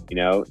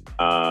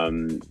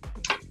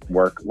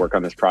 work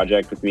on this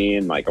project with me.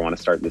 And I want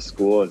to start this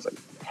school. It's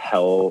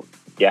hell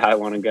yeah, I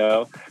want to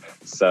go.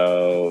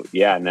 So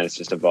yeah, and then it's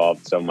just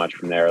evolved so much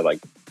from there,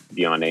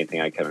 beyond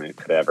anything I could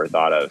have ever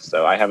thought of.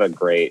 So I have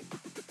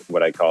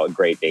what I call a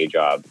great day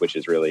job, which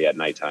is really at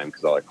nighttime,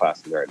 because all our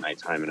classes are at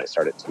nighttime and I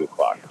start at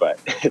 2:00, but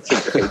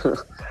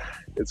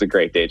it's a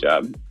great day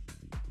job.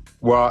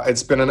 Well,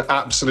 it's been an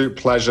absolute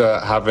pleasure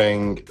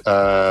having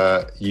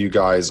you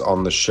guys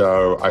on the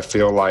show. I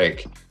feel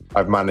like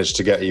I've managed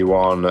to get you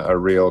on a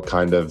real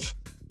kind of,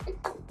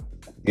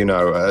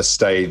 a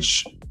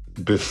stage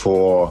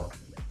before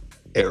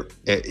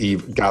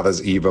it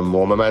gathers even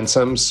more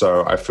momentum.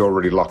 So I feel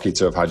really lucky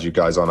to have had you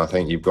guys on. I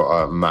think you've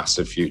got a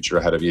massive future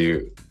ahead of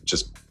you,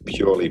 just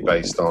purely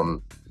based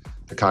on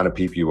the kind of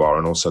people you are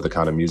and also the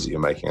kind of music you're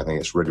making. I think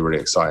it's really,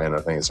 really exciting. I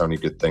think it's only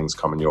good things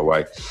coming your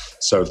way.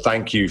 So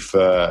thank you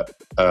for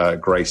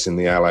gracing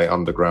the LA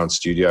Underground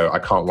studio. I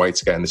can't wait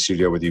to get in the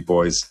studio with you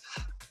boys.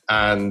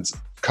 And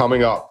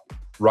coming up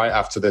right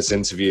after this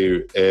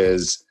interview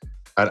is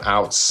an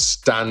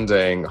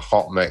outstanding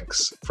hot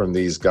mix from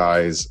these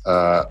guys.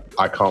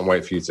 I can't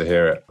wait for you to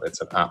hear it.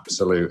 It's an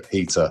absolute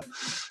heater.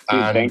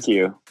 Dude, thank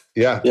you.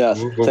 Yeah.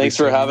 We'll thanks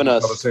for having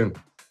us. Soon.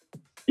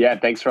 Yeah,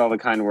 thanks for all the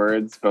kind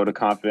words, vote of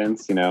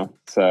confidence,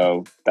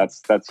 So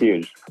that's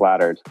huge.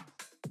 Flattered.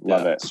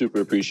 Love it.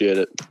 Super appreciate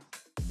it.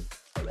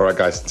 All right,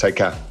 guys, take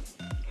care.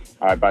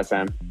 All right, bye,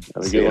 Sam.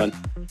 Have a good one.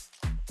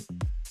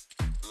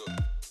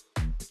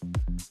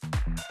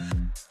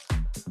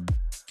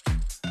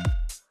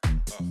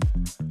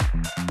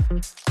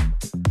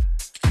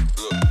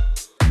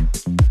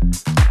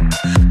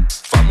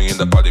 Find me in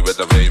the party with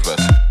the ravers.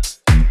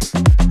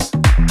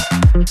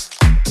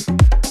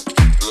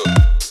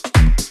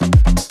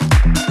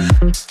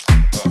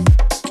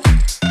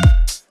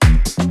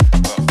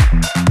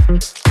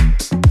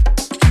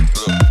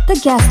 The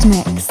guest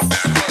mix.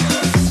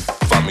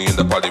 Find me in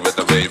the party with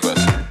the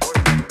ravers.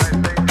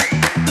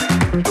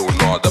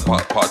 Doing all the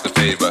part the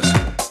favors.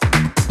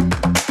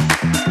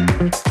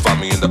 Find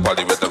me in the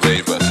party with the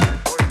ravers.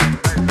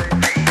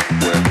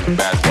 With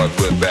bad ones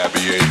with bad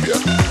behavior.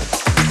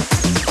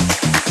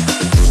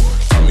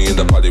 Find me in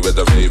the party with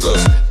the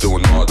ravers.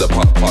 Doing all the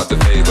part the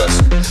favors.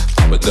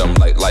 I'm with them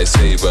like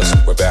lifesavers.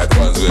 With bad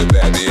ones with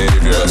bad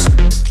behaviors.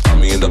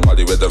 Find me in the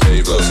party with the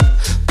ravers.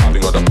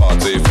 Popping all the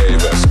party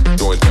favors.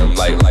 Doing them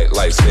like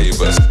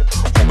lifesavers.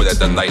 Home at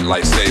the night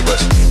lifesavers.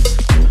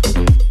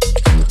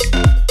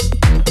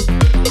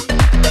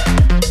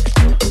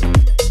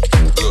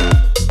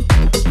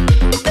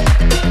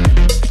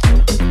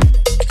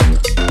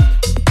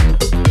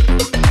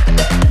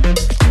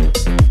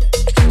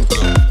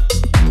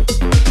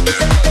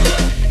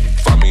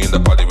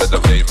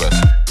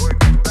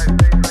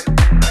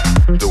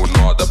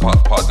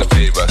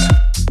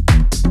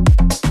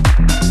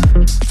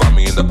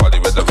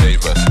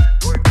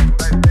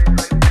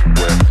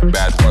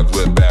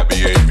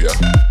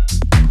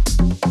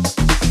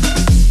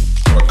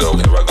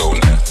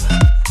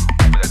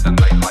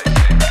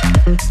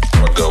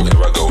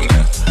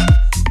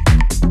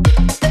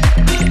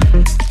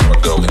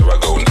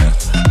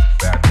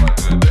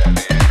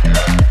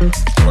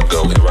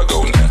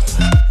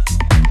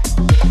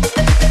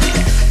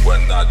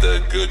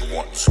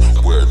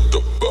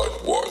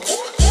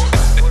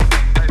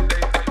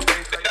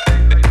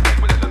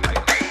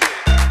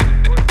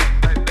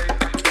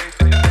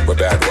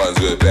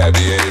 ones with bad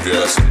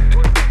behaviors.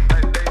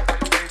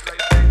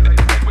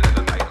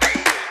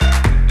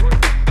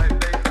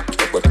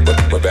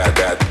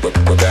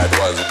 We're bad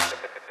ones.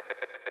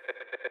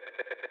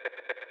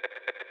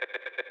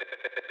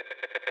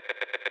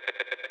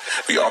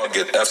 We all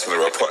get F's in the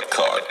report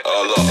card.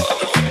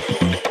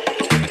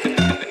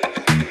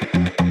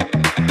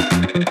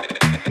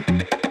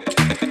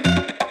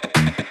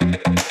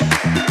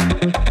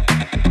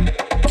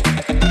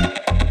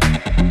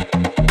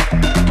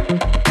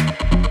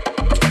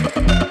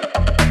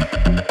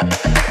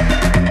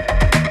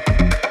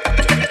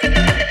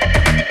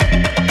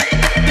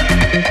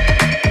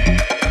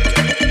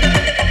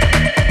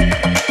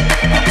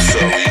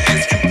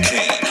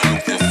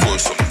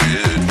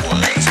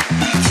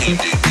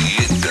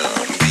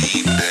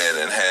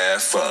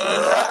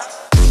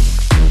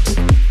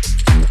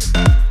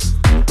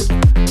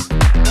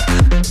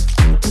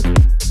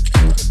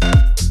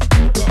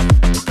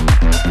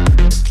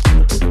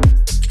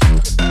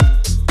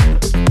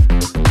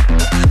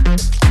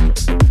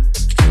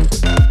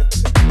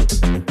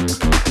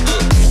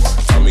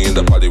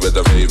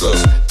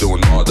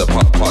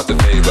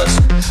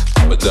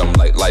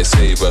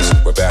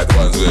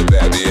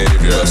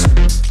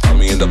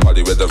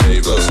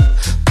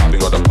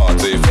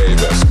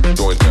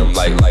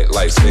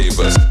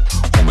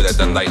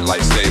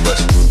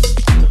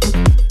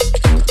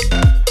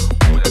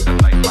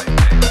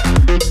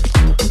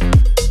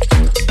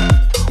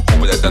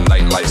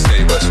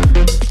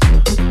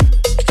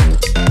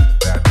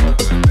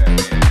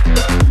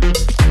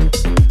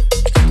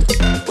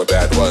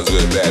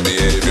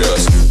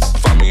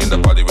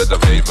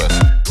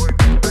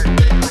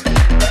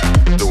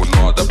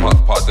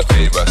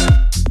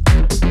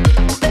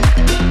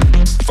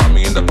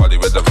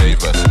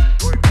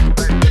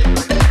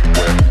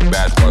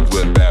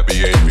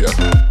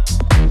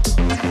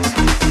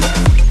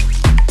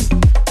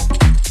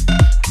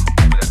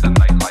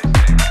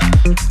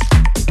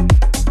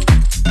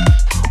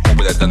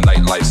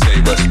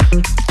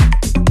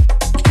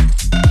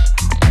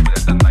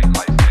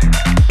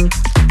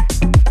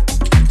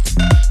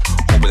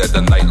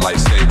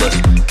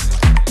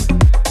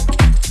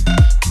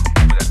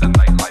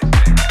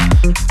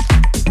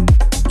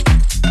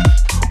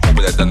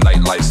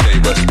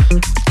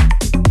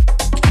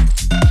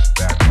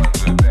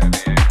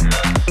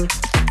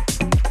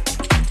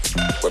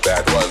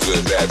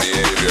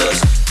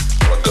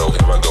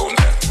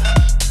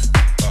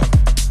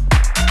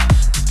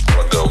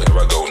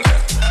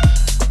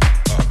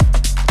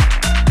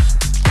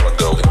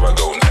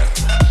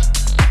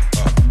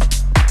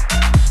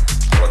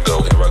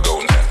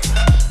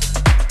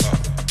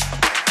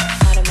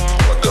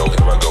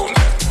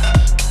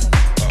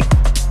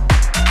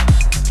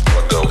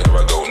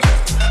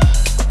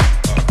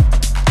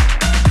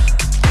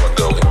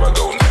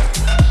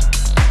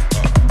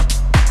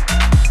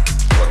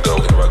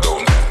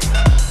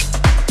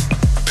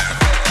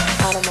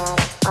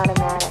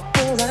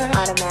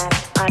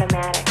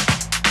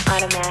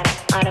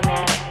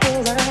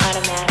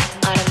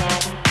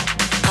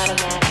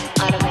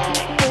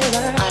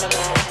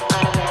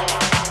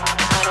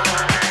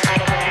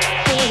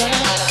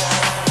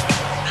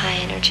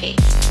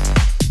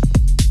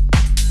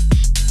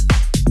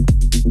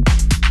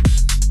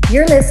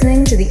 You're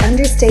listening to the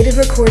Understated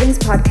Recordings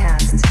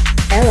Podcast,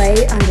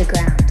 LA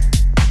Underground.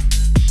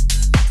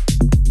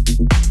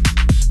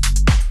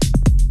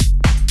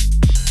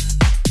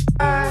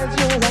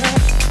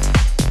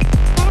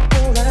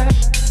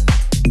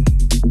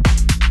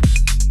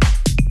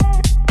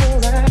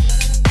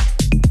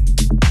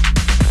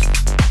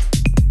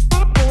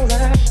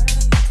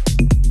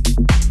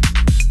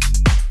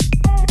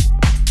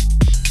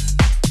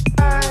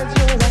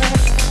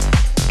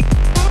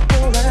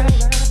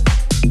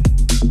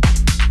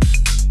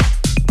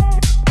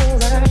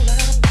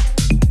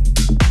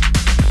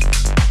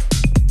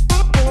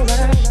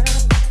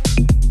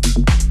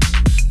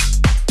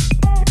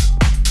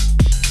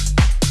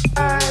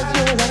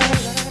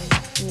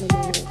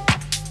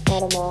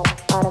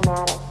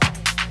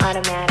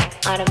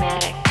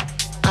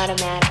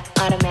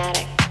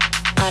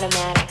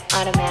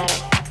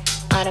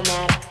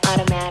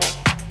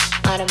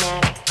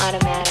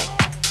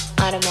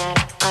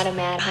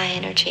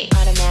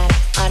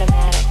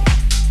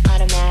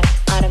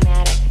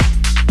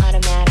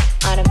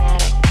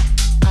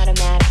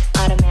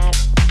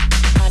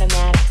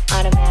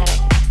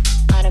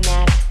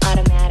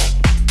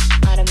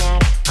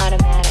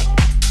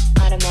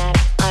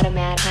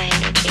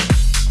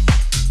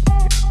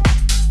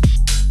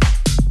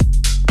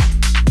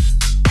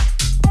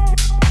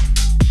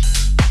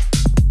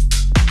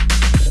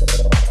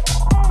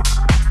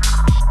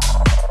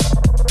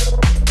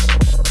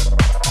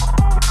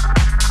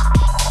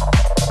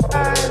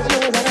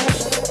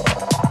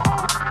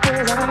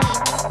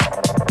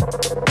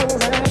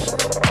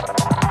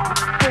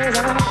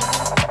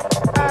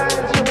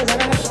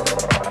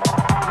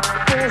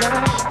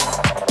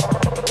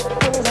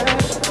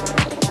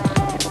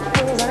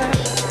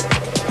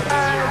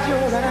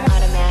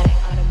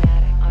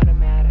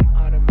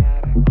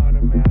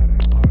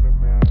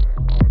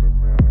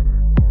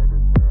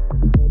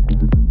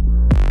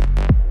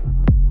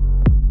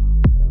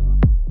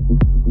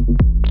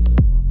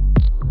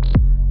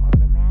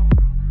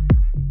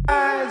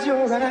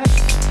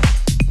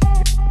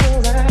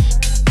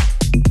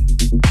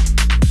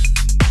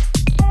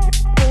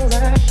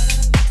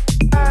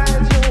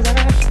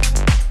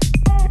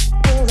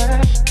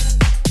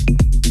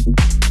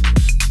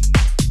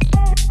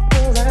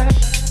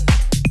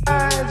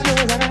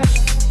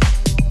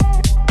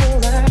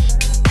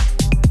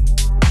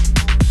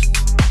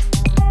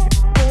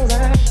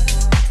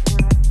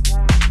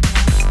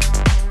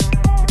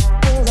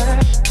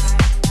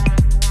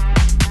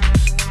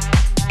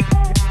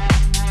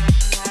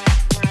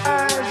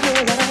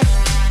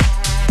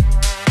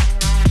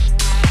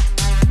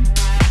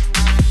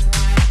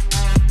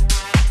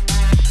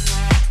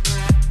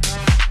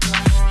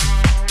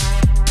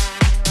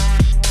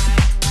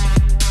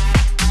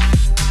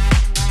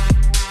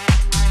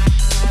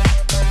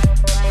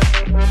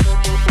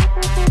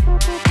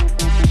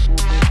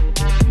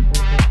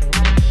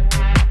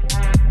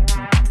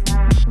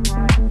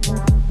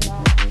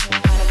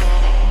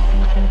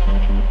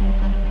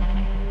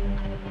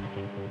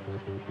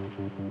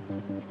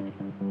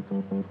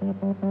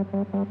 High energy. Automatic.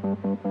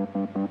 Automatic. Automatic.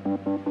 Automatic. Automatic. Automatic. Automatic. Automatic. Automatic. Automatic. Automatic. Automatic. Automatic. Automatic. Automatic.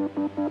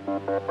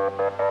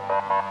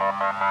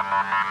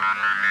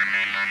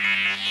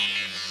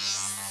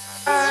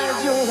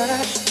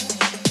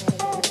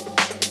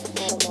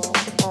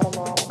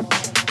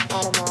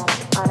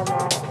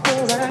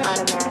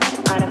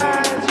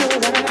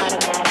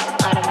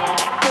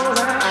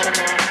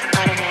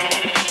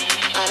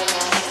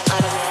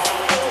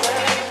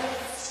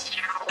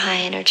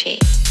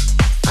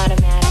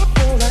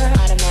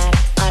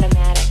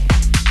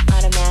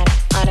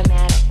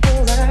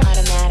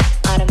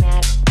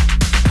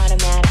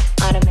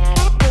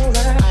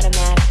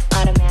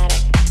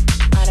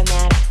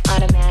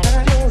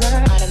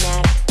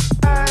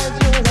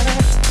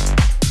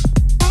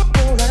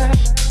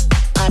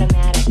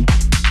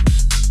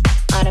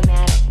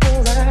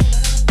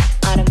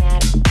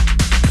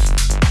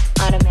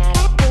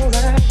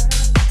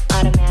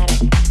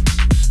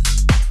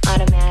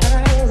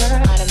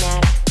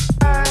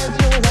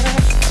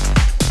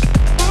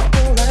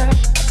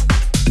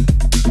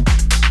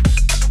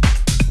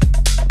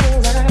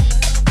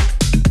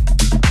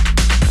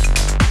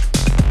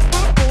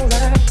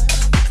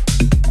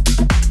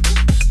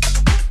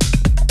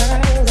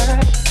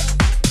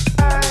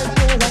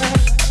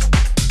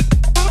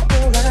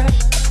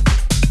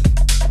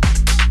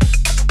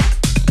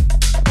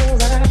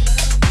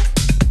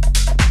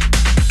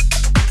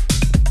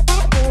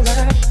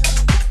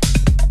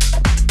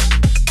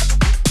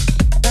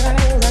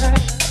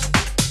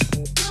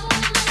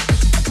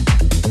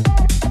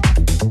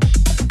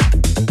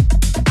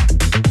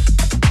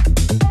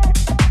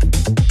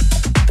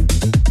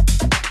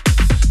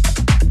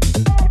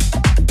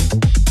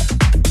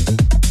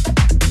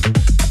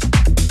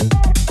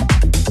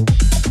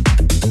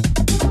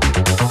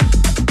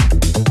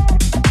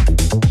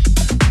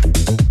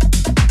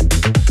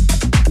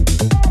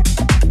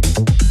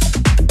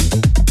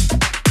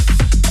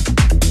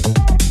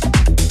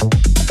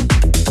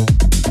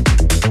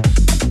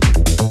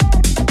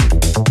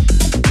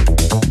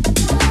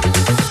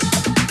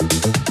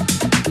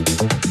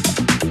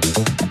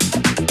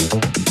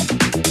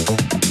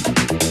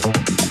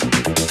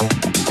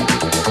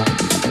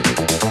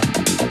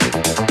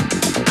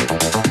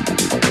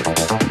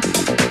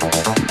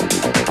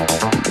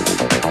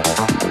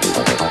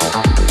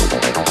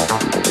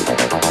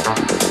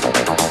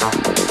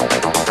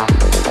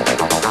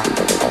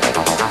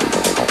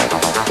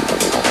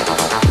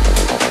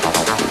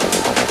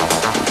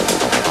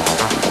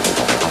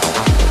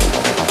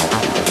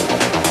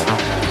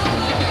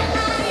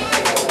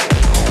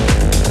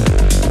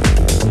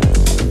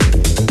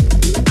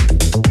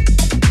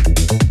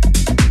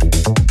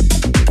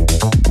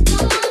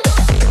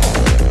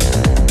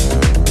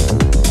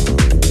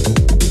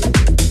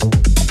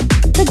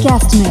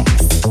 Guest Mix.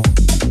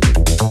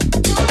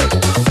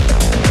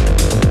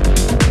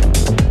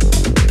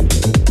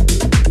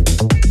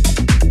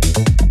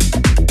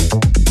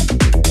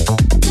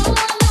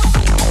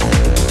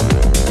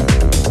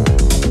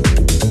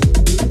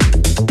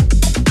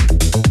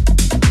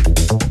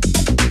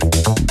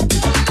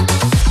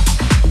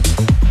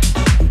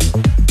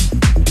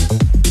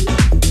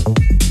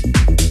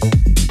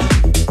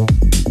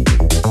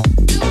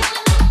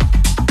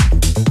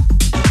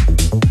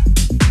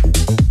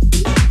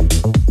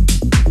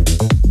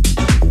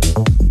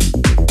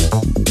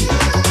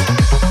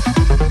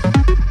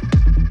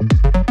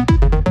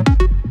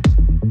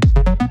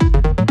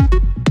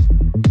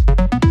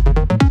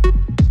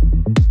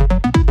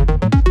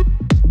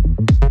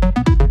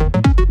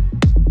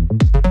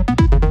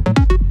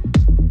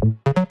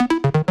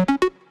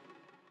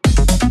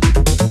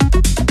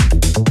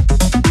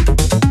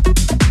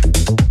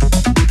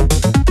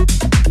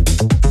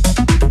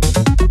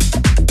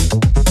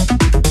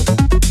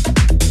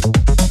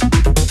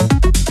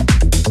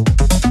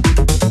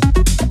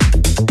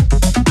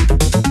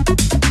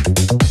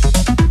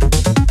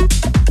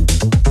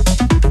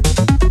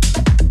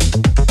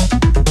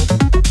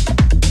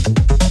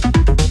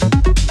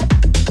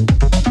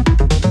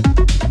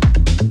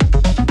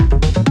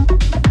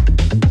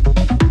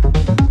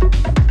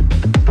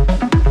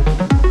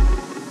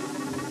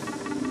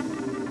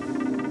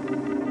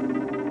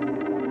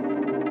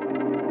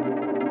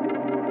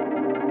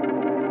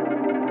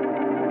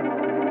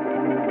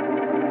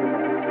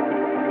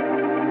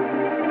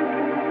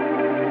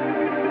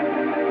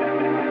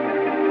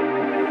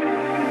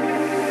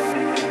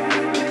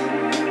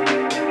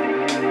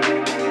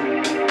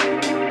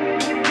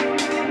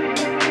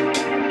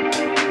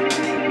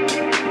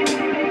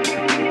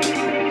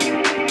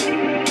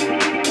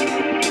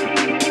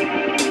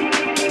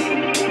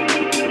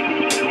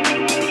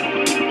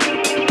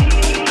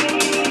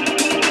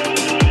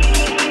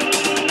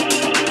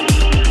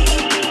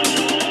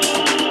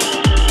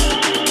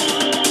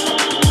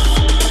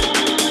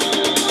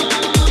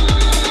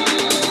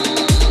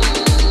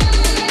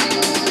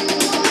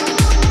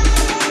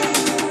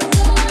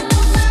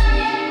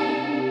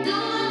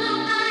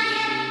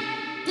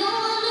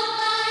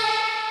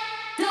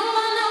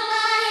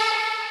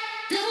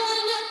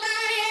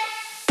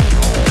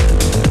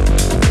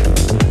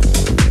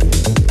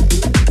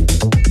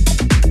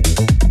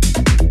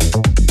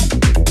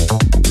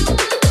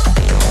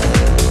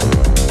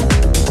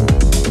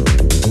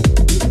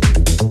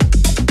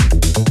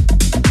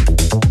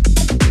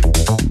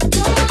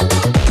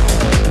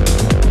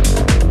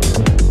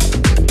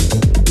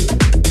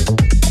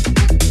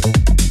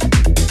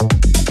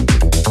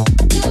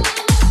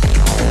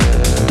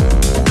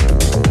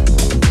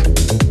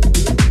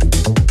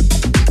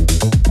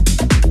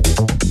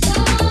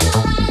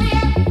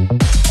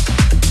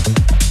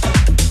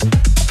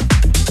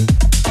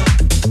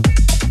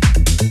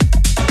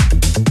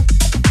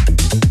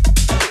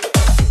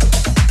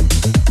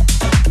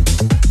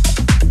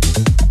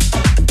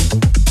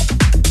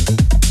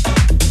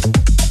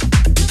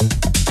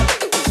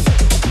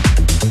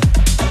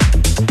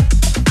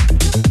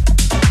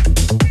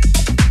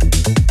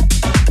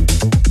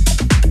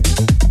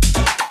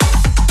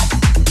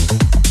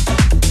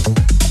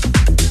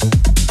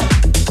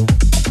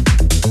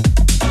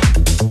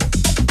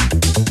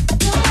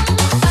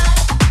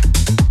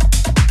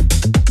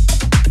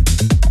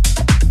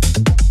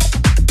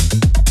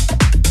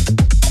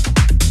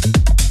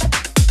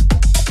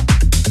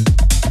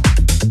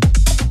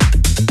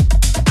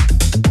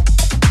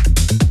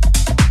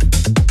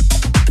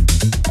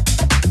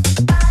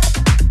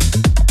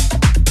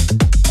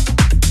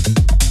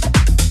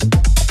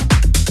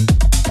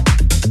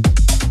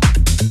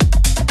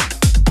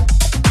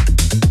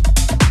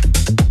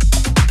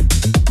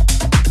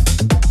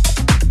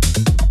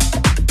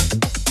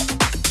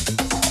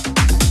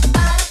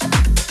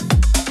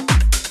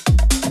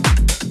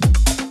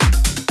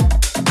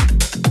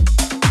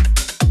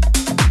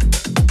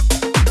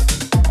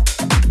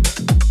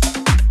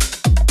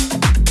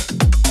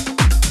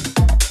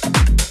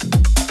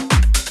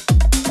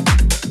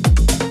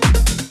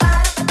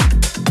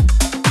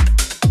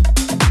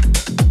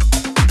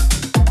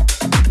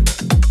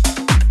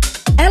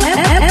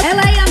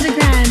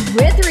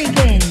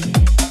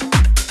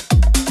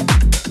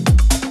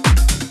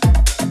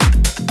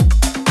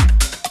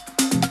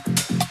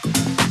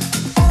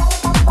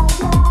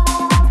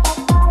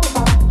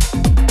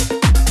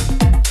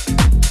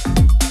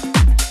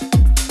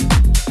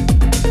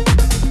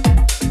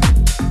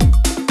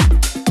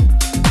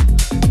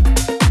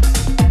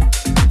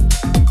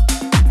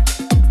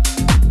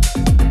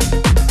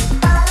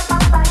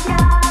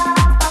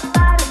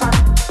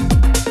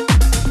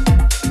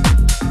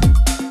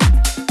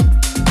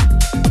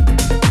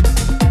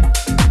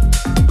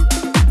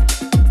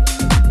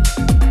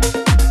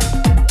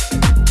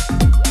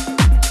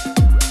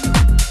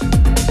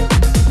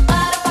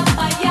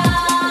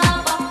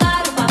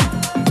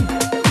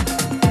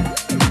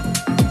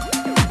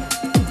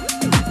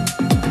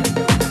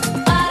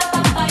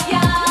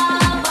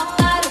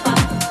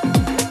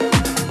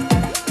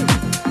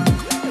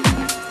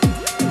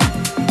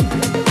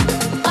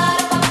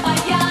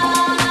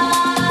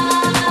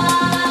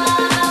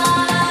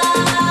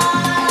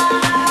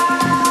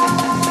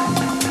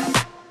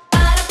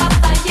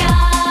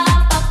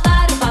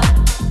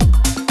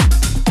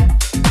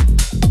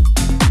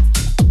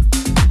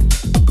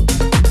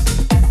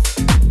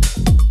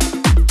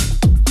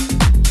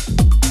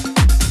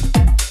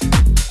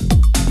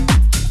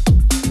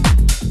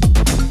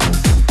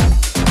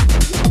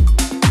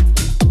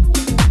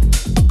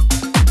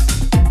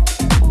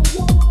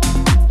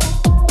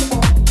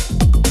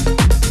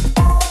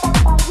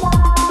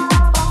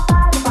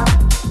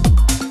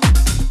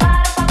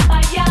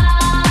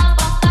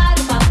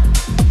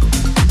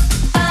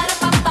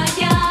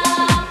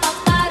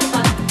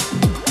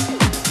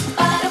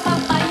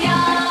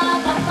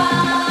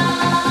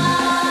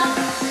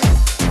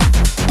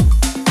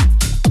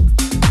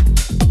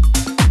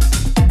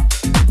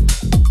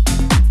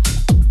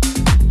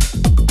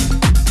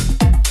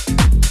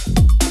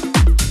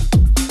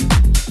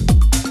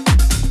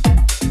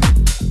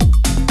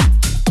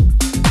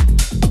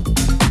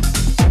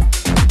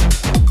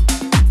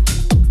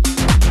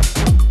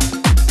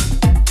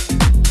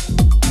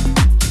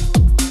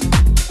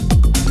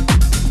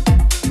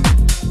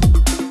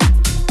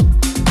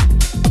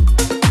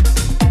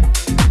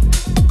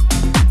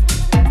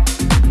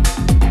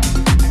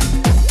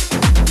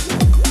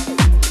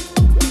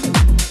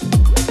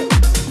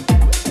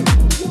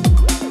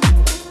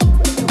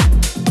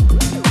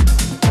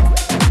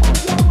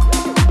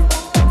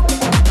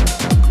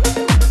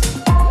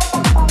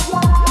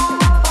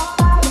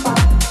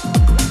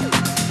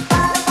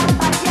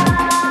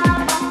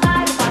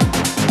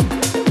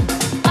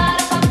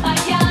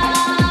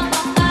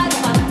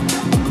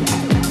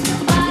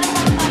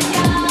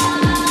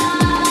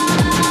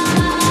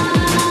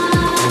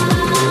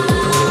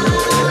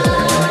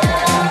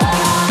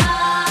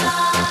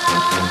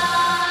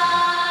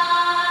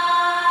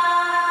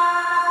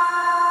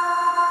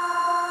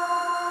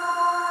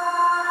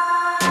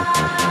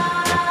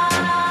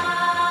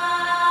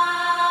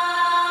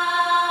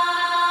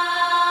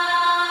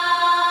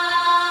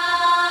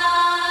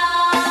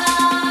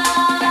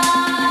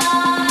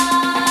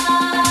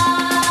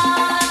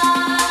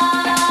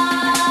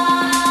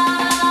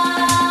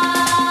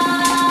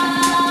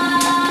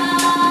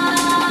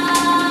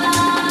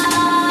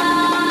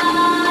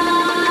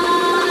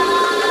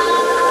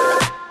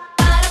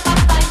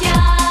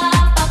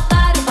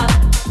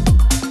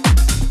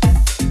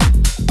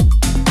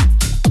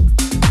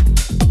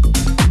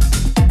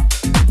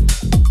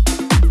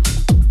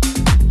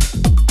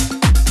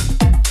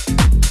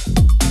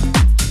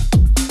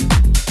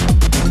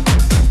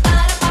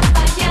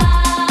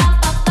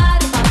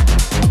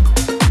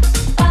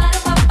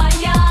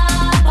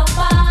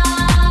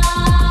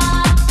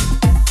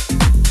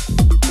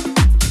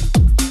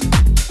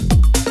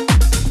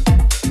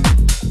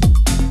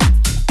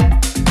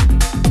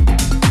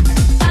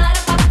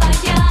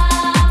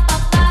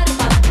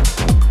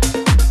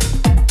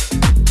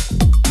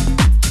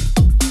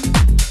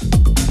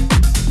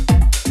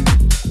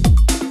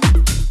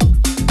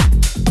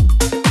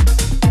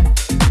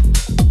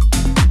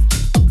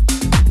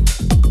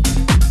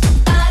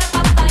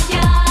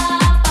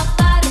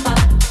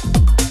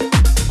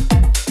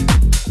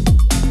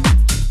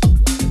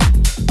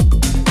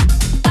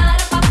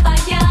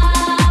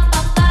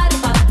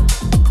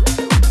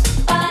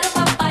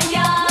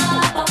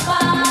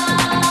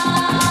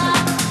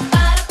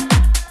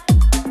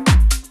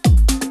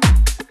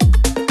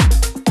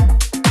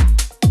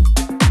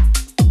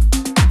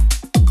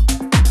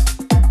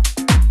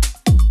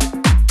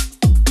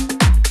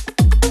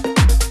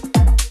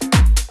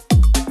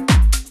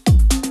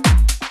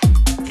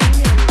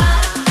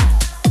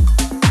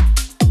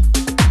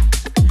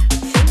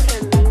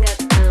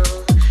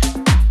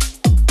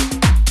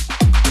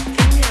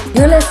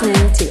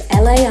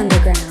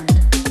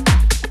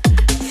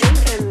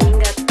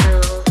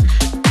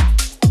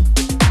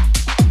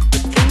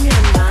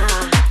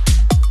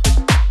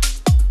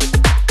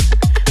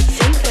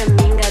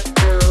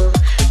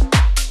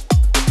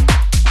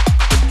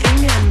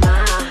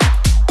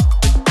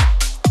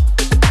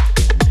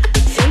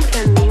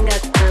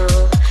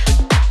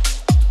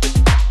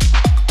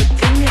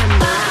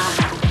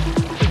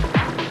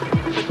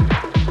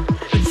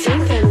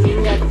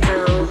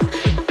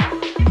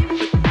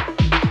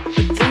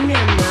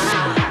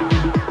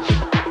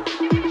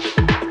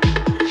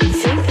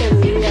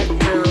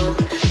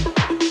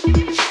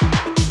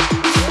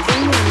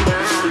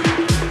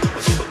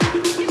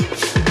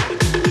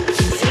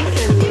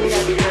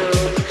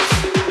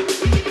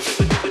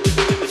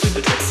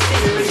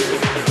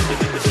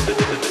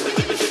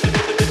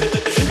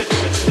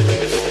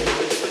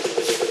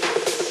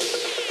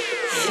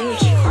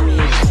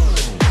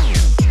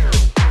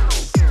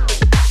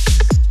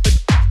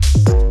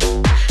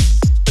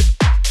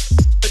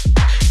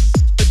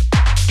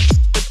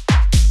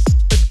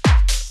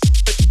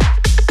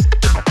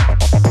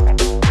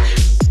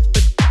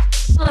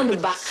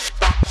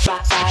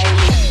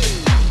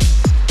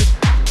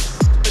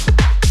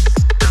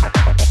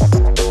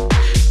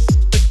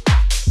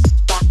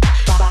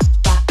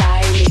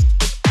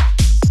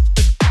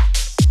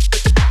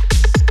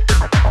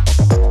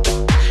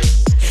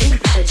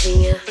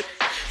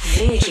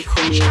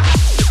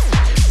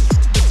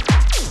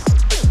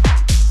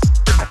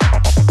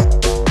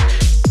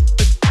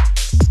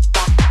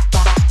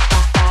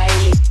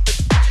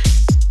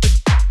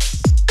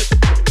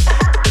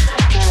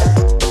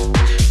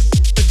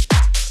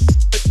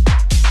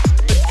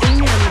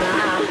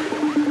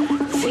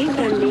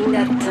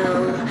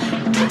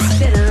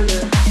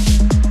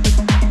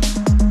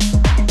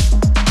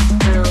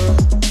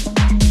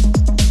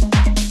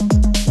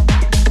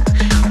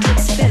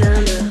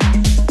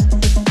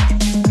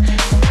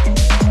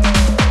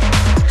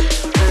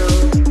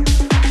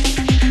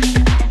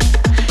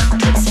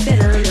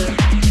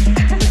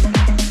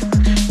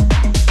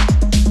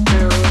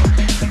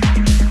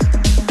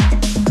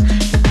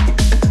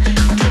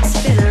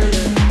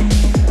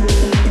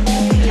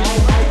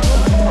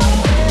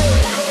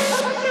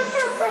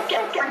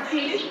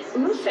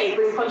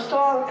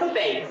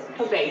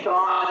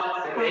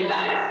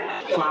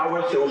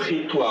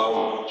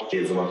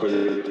 uma coisa.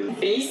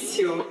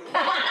 Vício?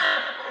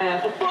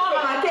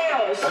 Porra,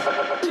 Matheus!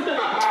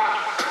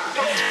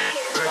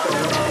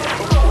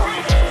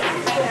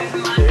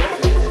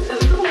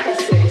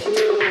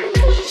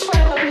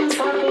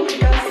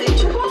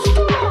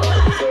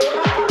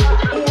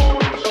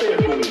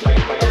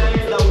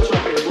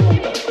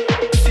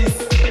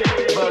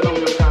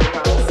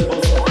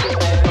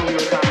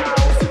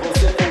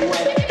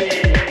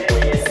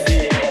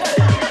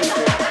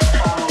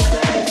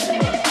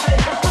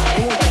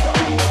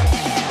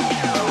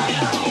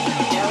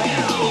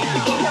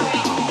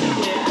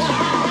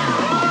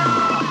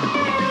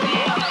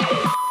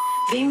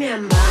 Vem me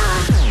amar.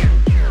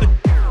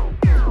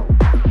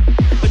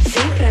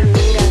 Vem pra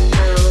mim,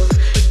 gatão.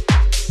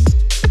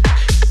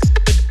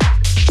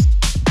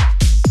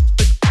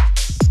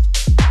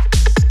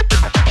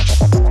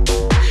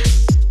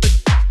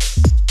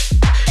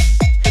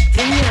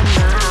 Vem me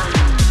amar.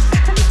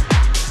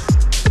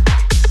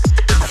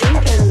 Vem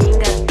pra mim,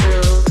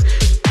 gatão.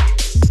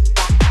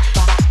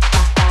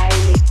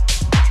 Baile.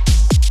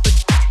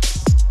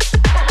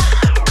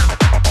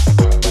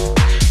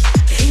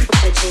 Vem,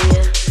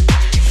 puxadinha.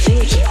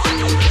 Vem aqui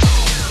comigo.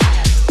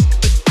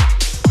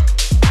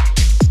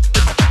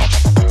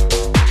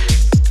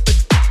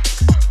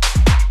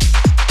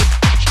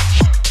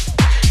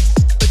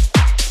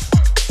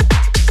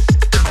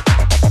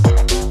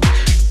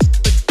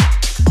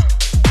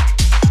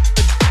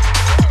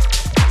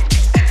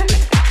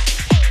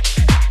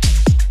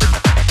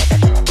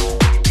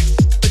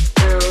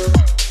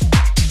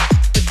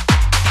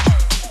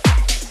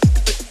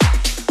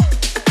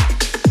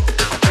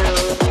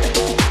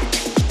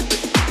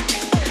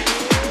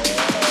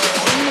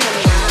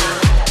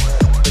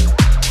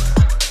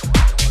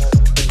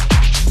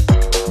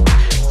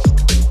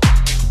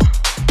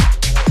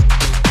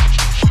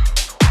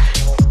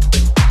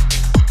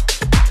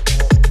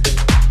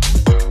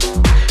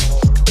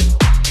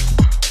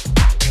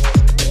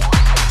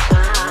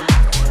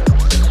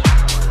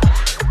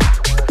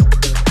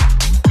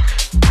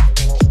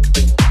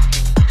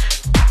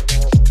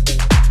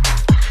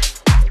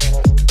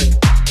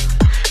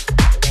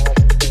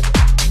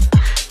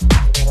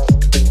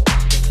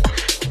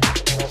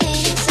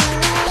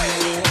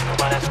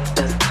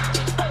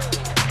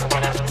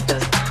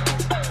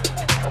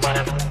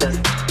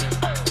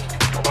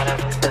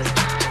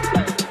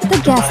 The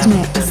Guest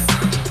Mix.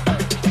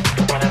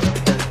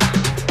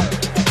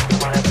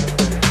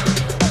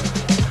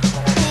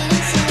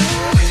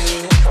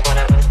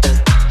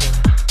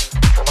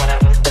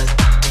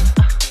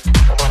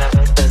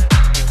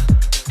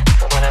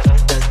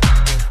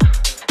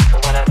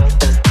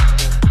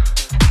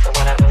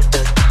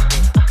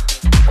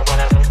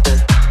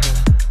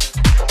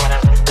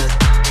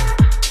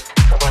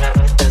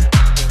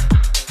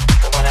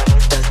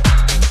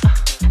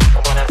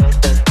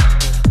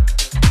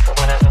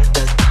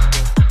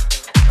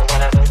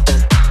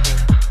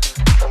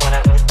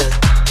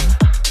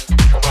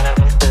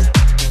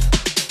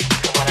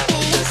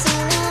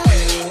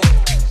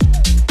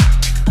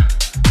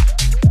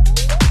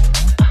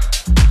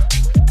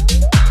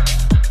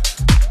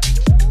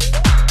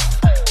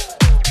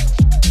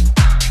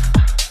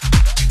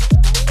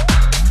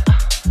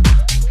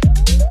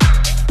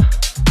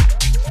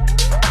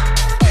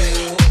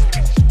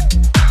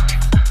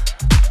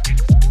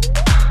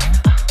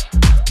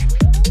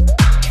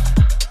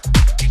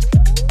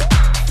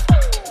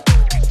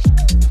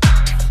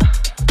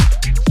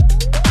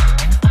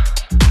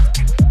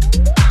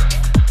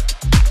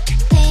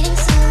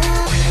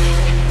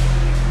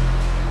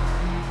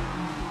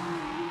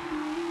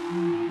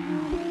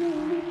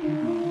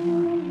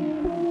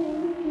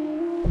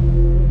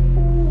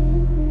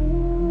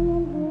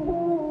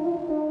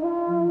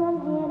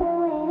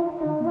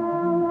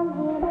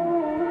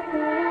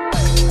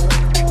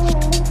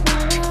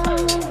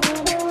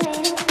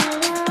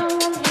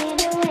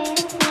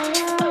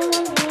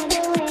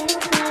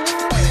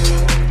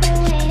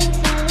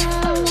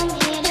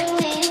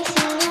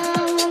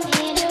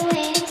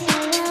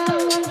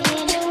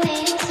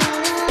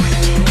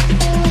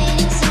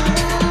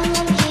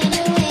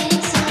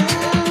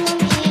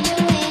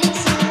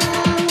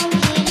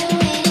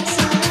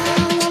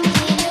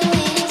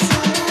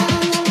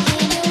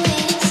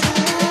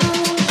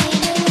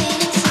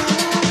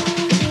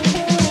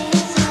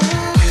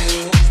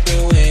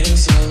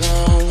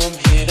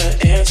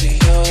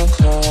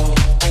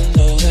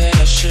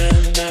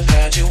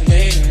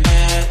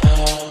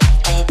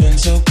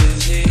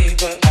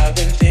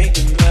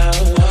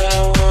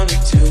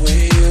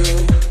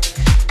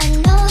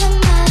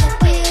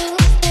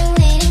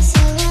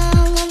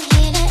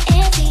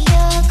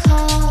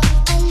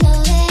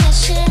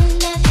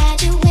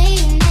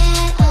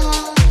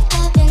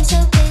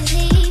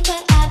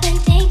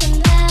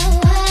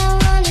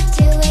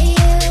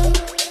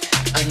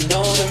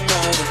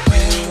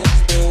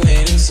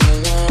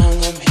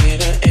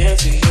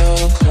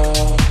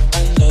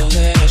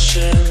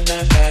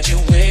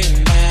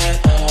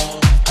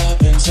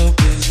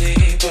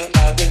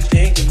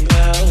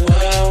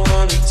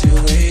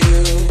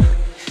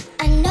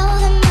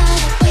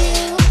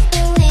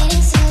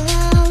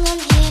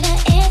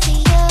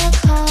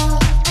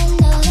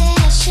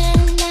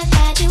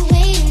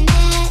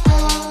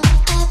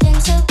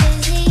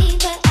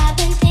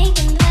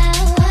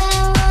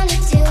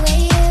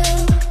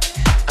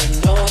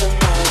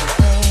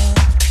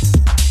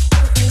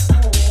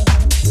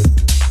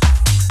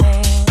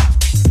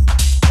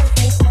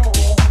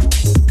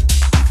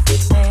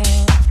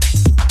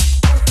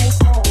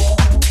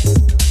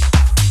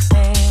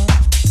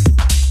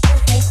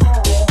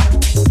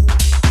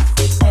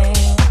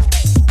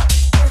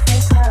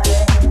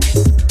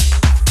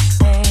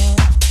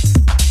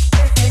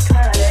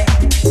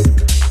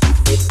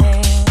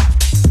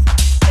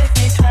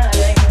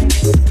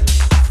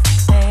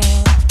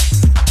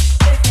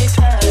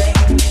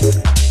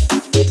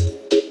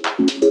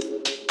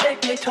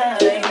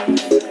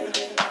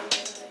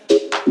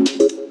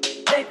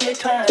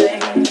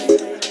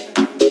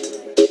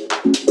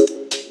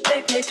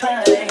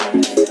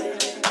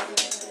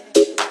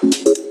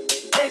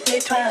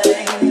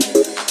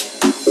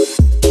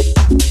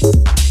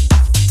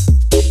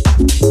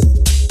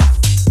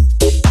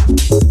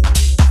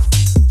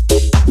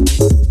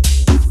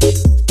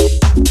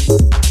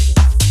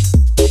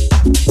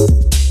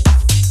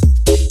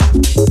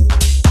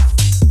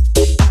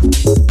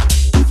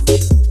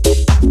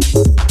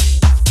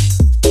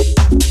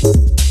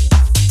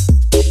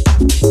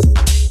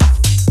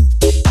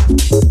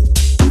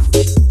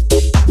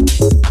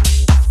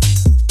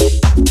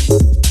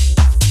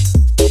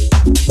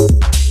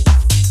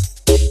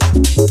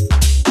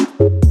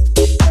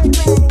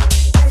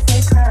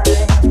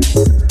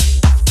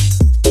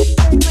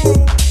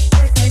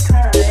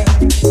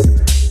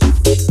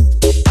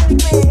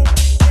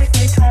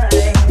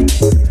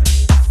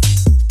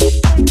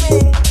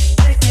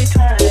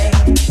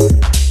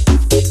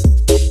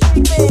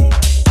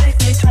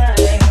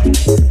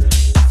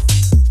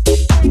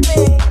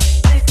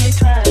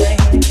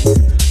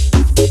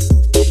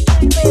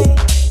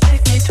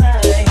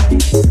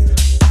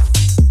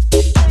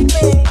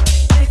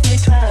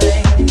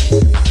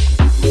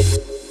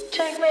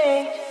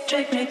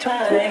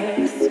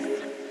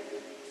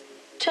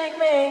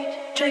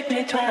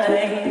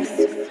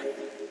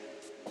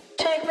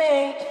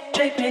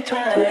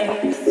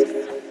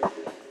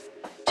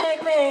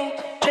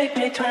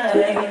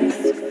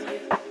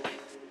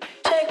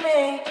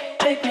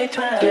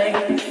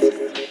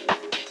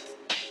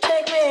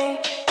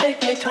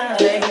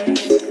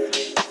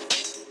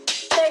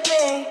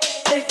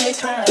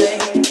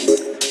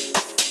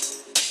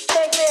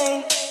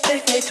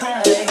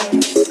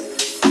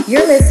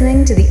 You're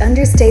listening to the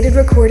Understated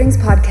Recordings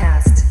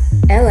Podcast,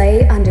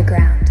 LA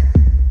Underground.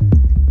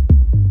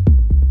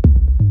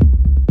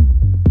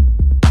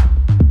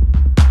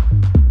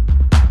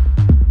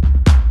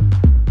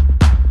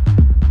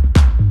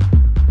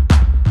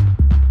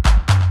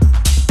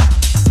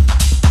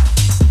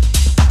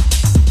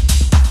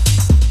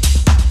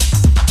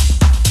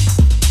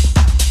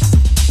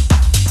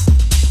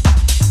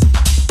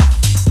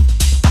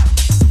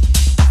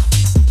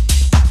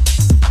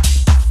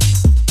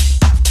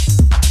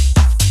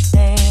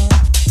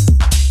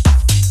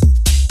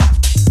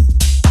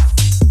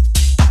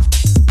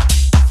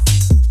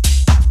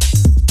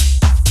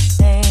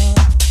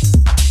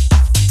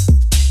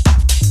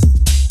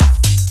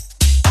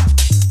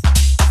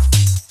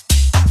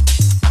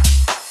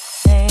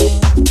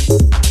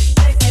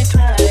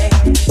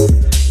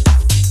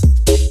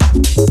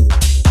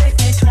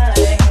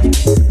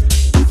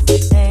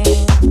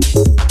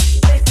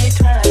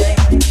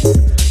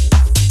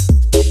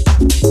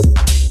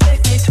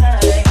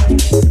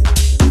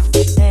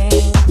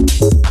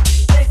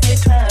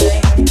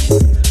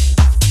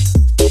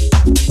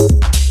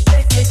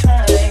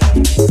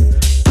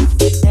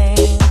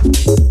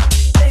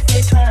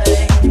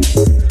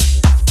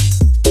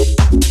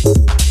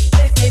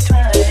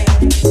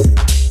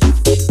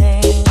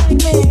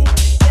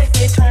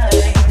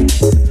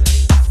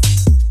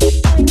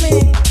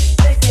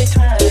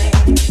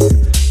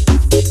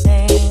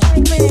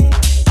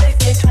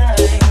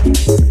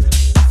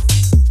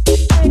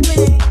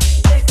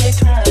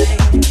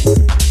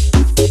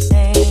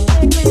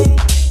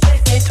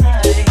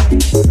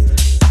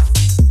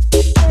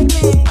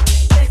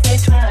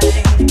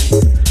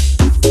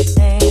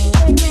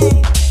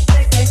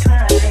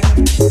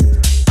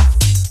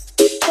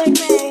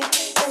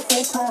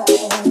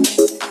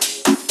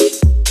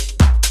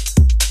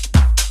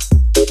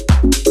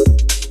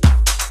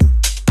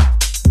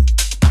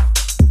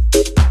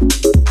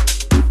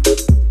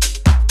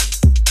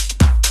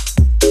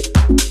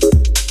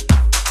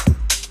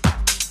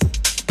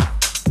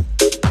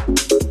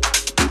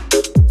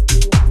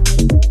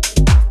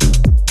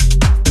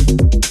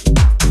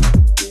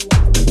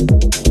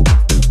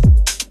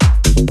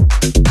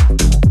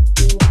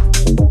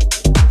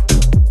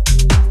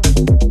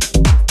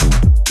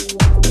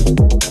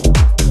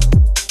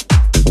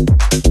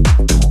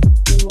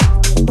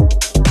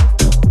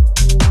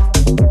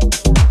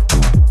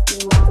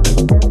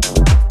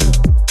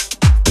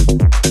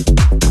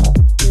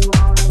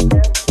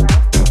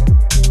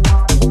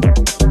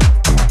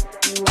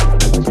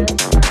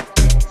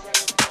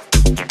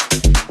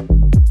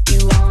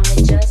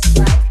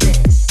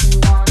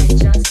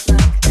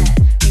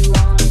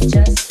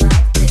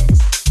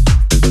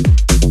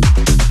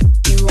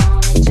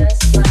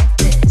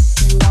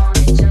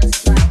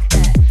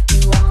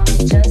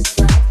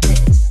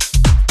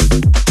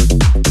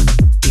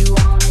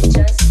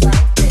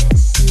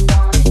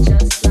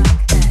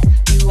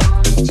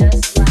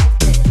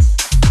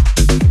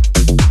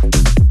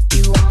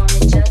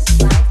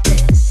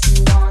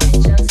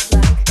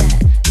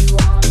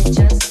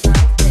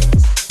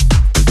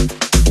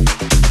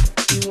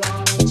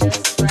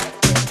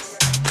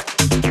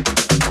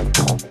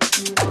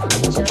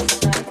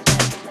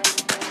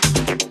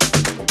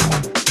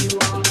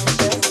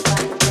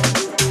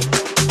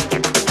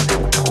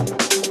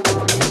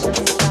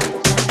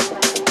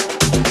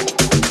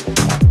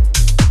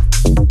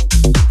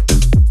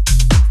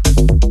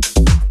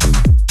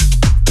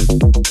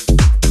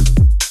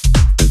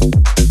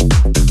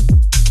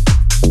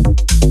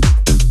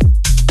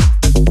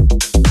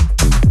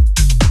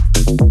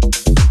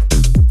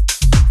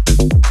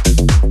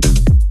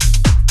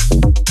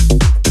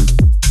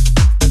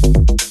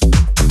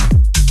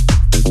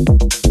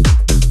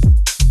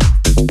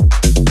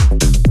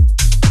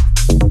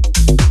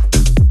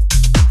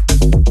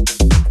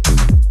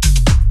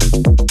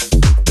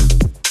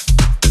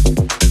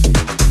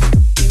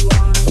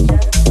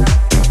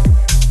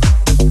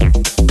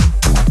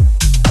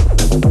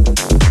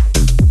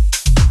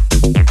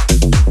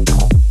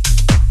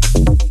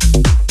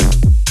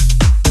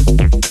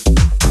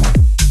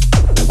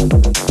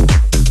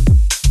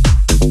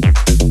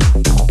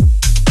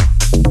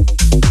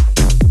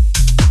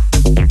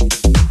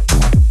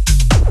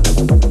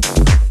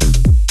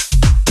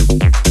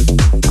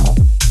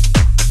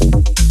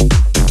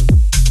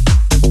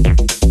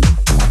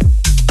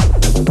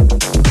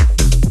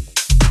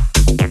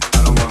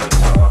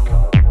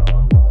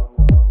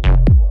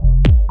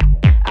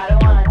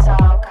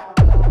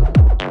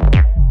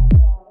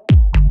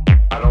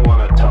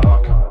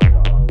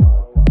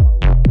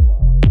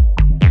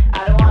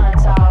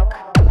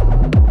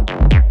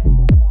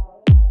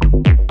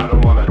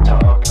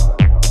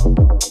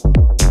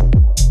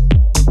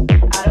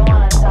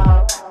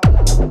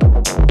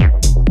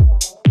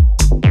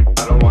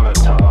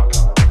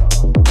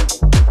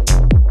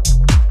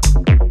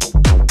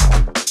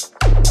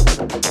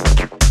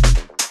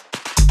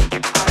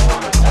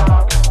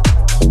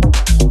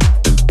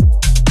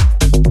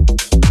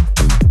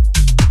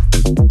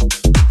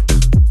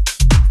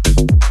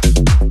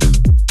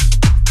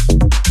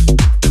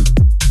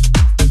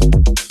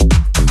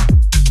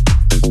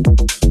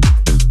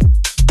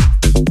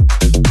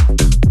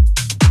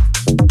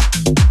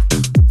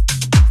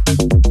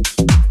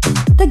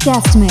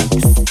 Guest Mix.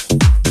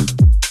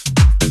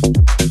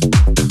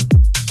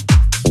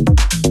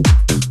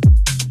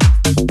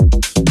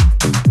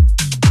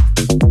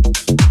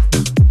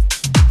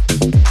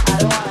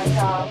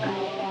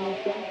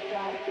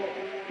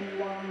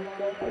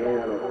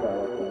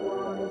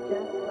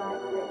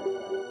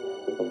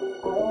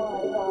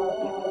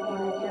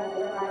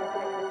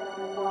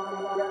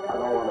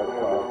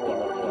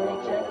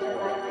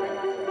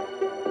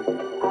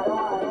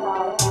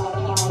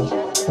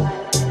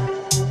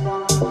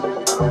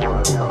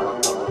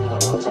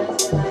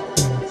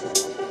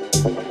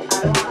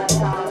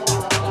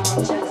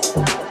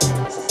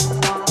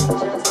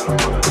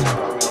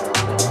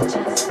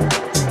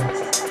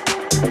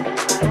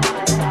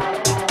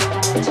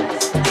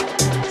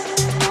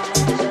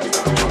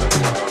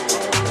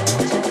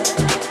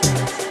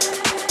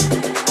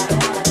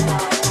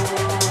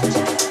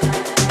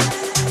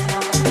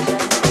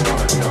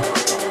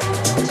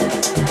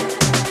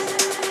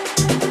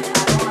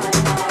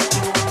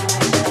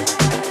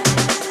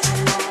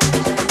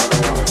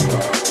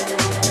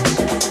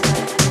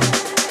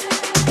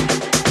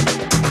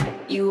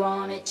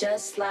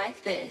 Just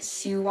like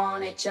this, you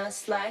want it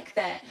just like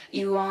that,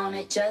 you want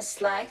it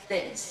just like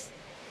this.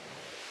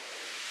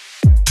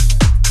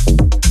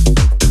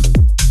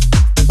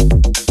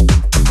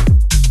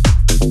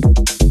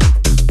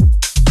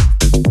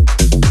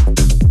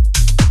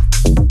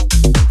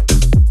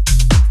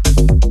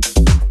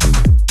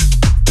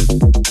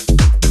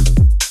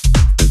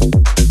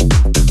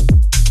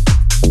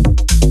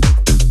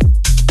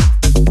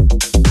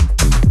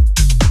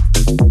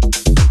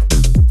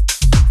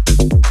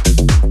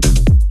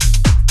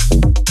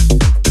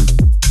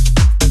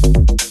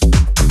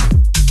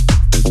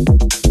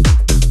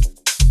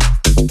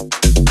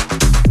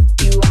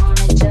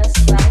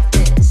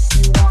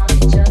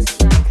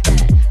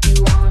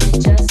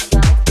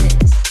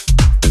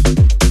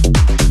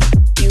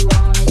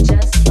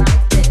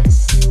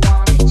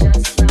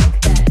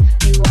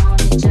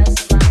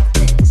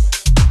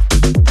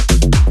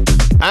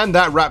 And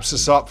that wraps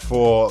us up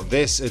for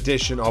this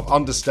edition of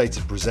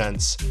Understated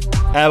Presents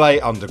LA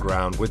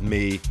Underground with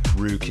me,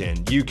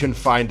 Rukin. You can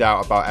find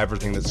out about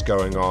everything that's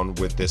going on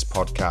with this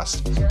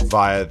podcast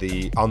via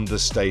the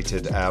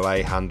Understated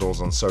LA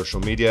handles on social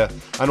media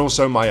and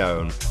also my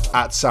own,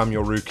 at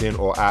Samuel Rukin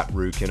or at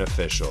Rukin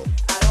Official.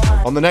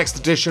 On the next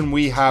edition,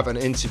 we have an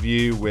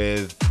interview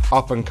with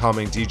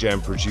up-and-coming DJ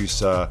and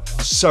producer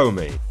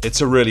Somi.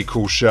 It's a really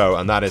cool show,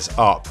 and that is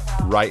up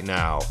right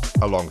now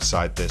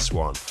alongside this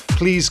one.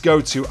 Please go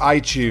to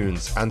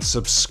iTunes and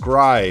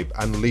subscribe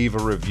and leave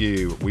a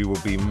review. We will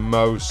be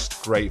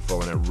most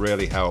grateful, and it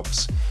really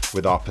helps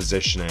with our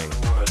positioning.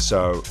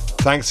 So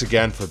thanks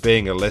again for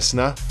being a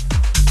listener.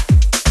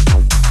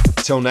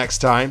 Till next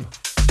time,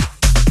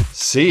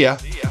 see ya.